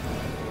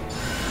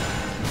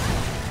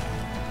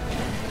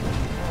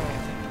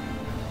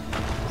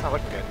 It's not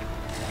looking good.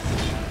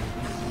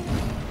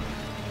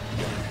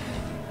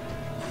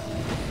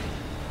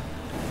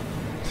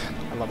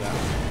 I love that.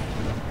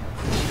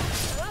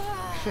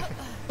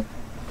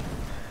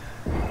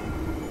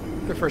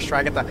 Good first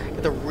try. Get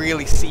to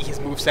really see his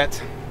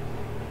moveset.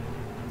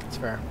 That's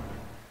fair.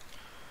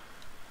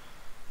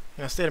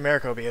 You know, State of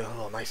America would be a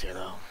little nicer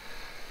though.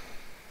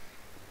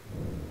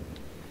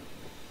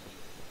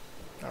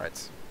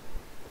 Alright.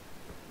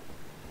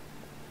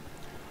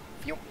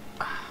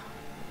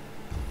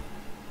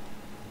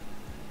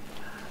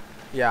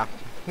 Yeah.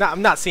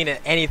 I'm not seeing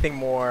it anything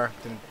more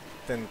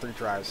than 3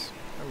 tries.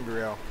 I'm gonna be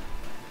real.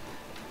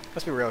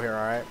 Let's be real here,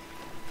 alright?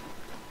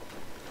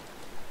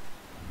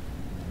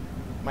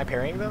 Am I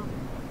parrying though?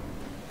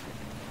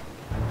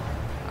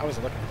 I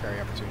wasn't looking for parry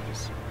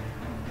opportunities.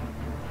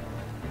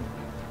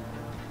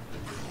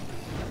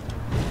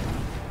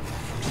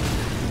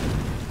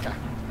 Okay.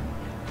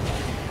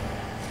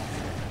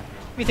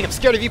 You think I'm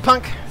scared of you,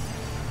 punk?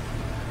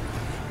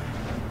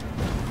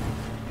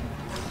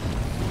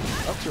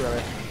 Oh, too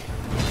early.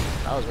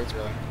 That was way too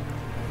early.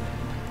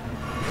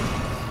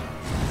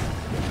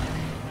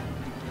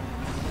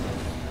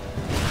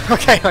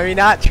 Okay, let me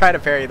not try to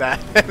parry that.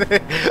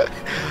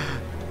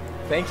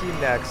 Thank you,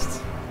 next.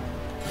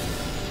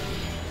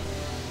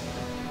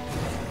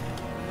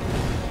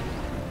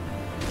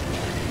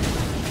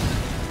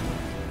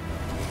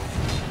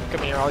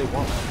 Come here all you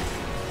want.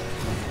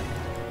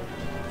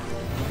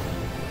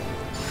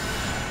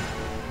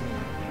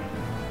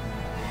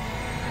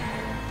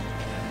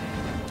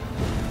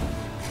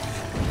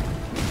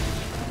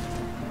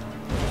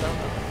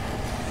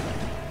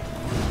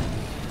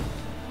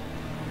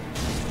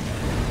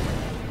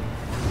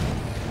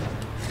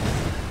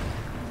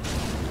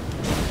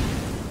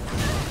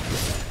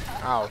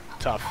 Ow,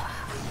 tough.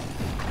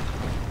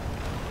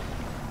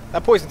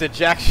 That poison did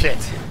jack shit.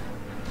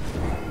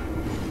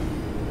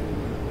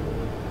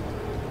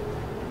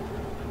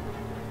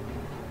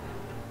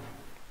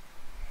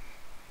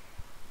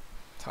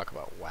 Talk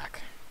about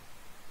whack.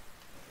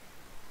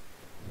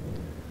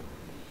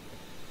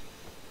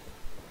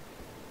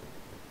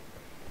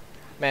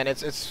 Man,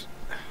 it's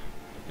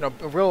you know,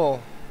 a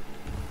real.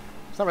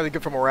 It's not really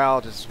good for morale.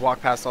 Just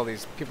walk past all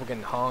these people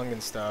getting hung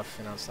and stuff.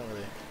 You know, it's not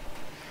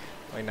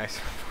really nice.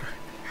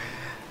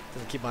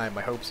 Doesn't keep my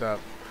hopes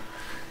up.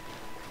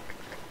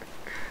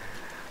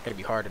 Gotta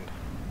be hardened.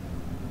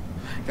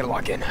 Gotta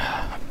lock in.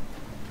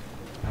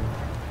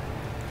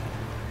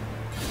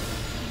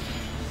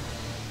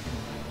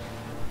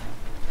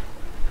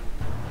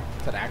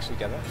 Did I actually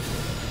get that?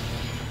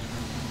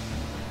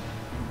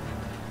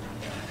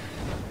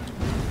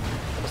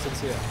 Almost didn't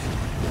see that.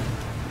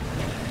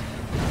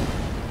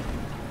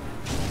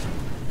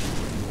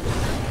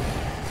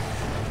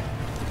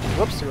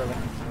 Whoops, too early.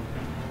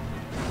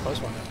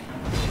 Close one.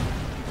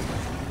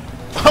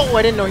 Oh,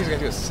 I didn't know he was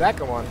gonna do a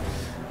second one.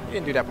 He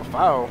didn't do that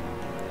before.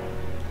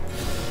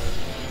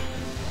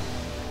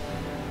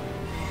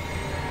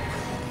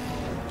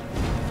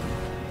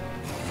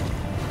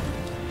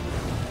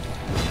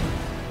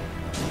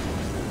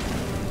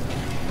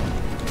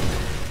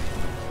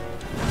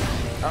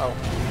 Uh-oh.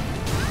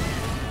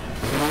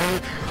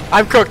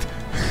 I'm cooked!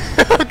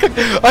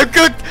 I'm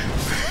cooked!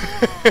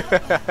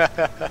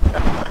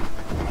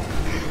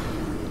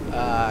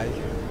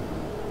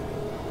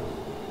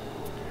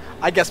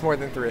 I guess more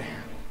than 3.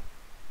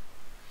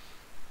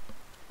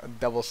 A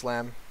double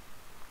slam.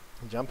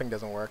 Jumping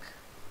doesn't work.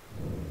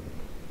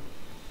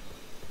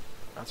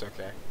 That's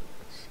okay.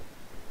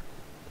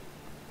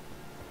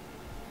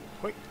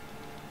 Wait.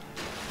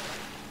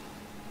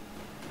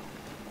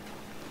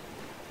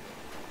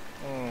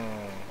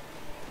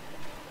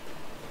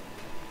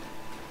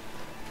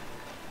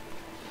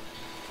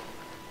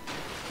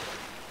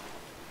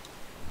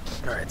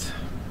 Alright.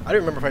 I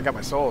don't remember if I got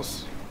my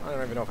souls. I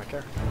don't even know if I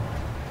care.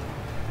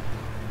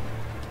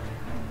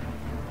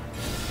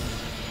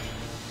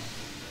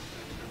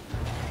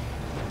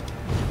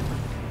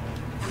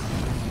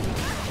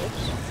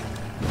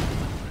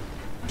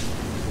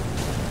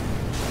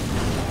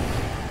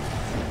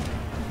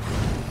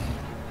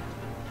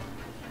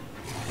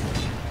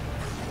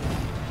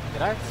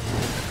 Did I?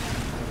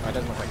 Oh, it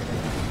doesn't look like it did.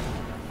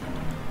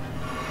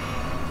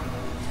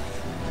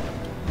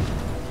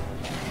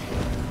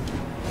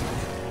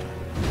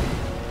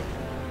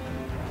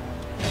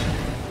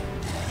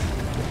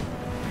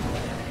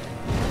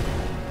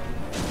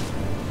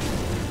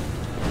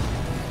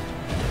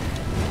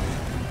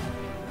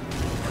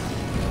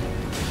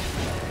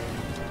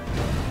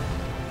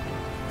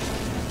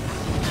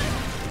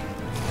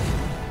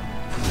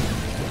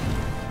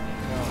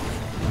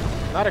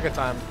 No. Not a good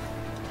time.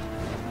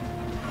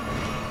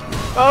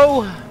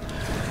 Oh!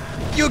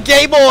 You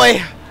gay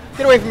boy!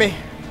 Get away from me!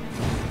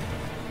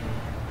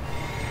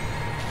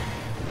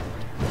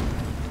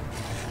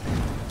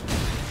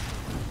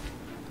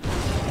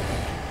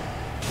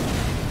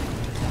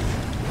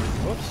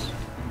 Whoops.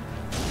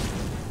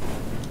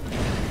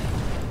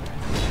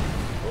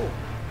 Oh.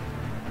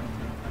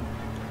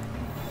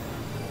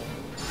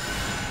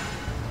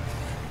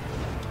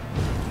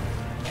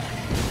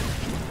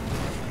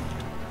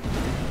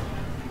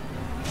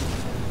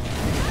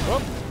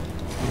 Whoop.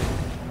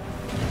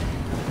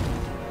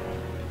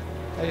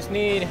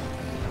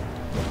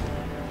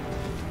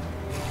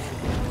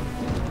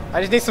 I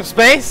just need some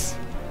space.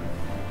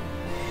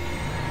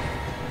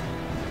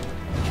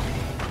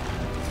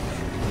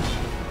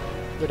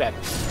 You're dead.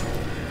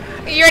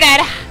 You're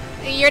dead.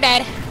 You're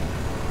dead.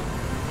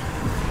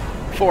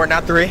 4,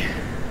 not 3.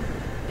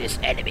 This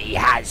enemy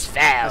has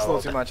failed. That's a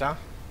little too much, huh?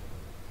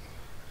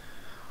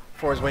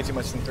 4 is way too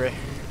much than 3.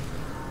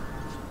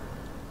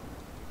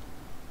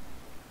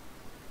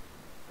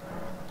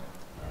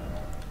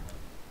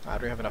 I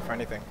don't have enough for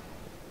anything.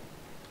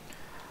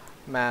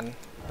 Man,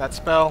 that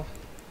spell,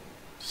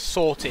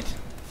 sorted.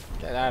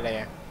 Get out of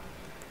here.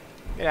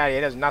 Get out of here,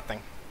 it does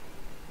nothing.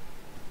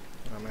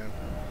 Oh man.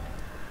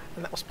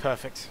 And that was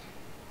perfect.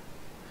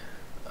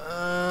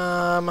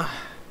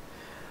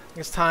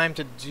 It's time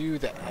to do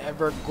the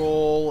Ever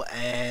goal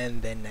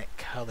and then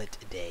call it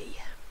a day.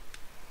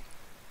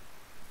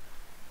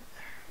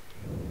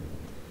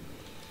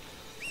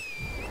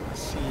 Let's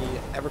see,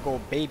 Ever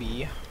goal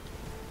baby.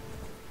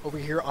 Over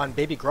here on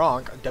Baby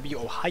Gronk, W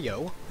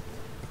Ohio.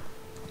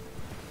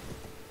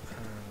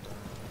 And,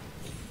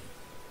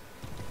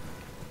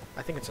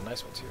 I think it's a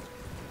nice one too.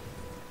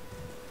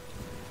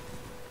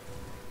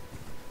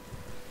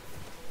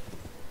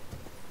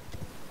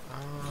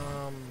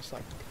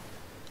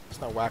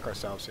 Let's not whack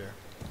ourselves here.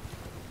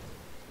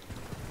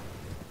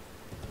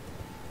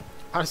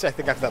 Honestly, I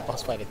think after that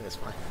boss fight, I think it's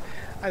fine.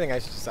 I think I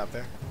should just stop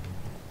there.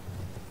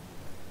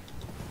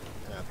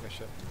 Yeah, I think I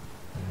should.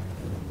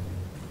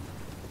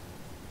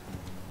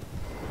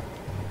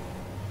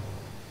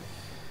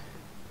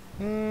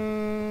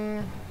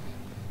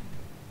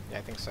 Yeah,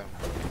 I think so.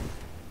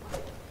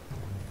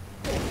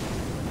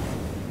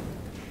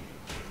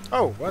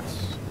 Oh, what?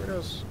 Where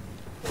goes?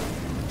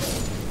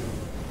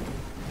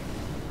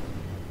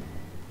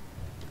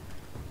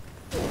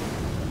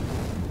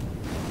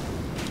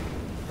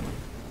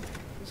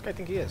 I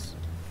think he is.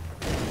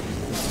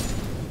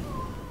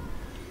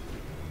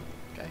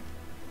 Okay.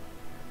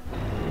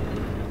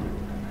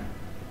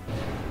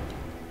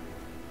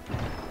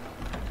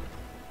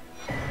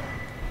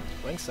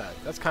 Wing set.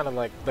 That's kind of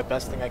like the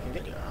best thing I can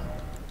get you.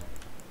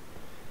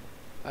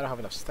 I don't have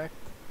enough stack.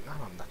 I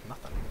don't have enough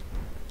nothing.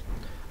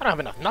 I don't have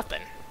enough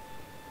nothing.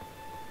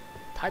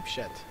 Type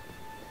shit.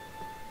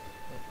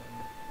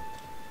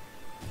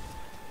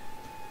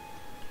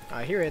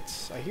 I hear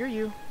it. I hear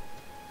you.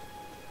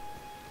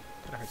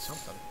 I heard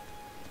something.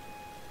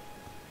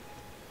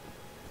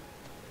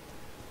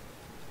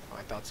 Oh,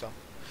 I thought so.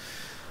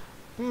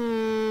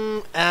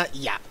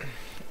 Yeah.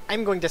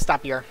 I'm going to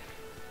stop here.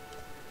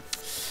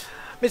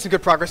 Made some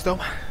good progress, though.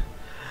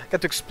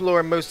 Got to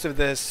explore most of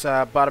this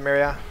bottom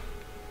area.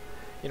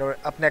 You know,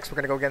 up next we're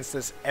going to go against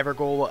this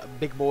Evergoal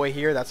big boy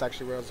here. That's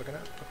actually what I was looking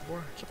for.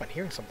 I keep on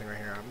hearing something right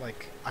here. I'm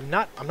like, I'm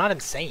not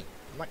insane.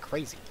 I'm not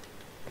crazy.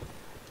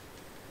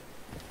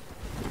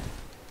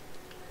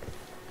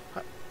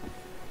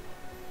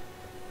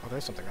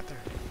 There's something right there.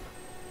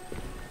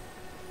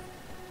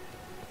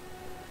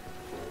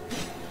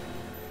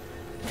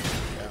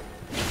 Yeah.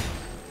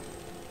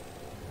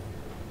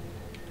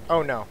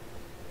 Oh no.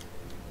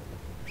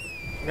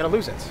 I'm gonna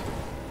lose it.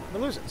 I'm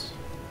gonna lose it.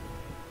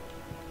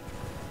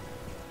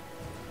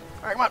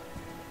 Alright, come on.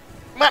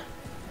 Come on!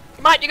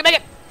 Come on, you can make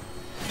it!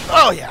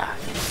 Oh yeah!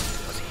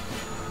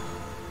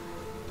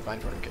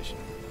 Divine fortification.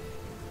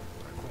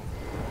 Alright, cool.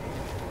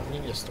 I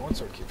need a stone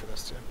sword key for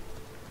this too.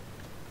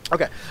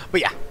 Okay,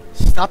 but yeah,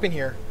 stop in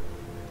here,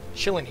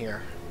 chill in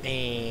here,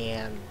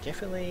 and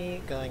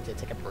definitely going to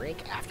take a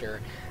break after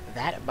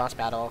that boss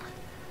battle,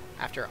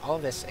 after all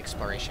of this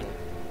exploration.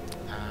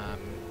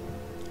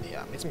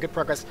 Yeah, made some good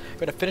progress.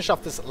 Going to finish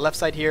off this left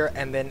side here,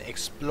 and then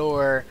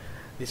explore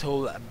this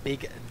whole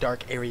big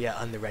dark area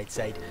on the right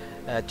side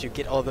to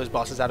get all of those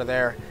bosses out of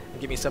there,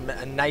 and give me some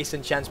nice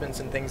enchantments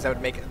and things that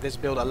would make this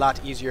build a lot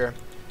easier.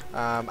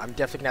 I'm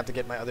definitely gonna have to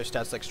get my other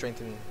stats like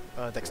strength and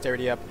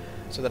dexterity up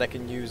so that I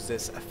can use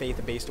this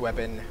faith-based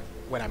weapon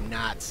when I'm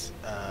not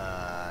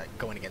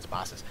going against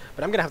bosses.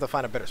 But I'm gonna have to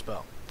find a better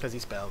spell because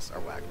these spells are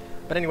whack.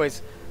 But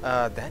anyways,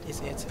 that is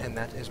it, and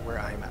that is where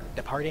I'm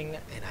departing,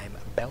 and I'm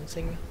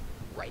bouncing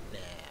right now.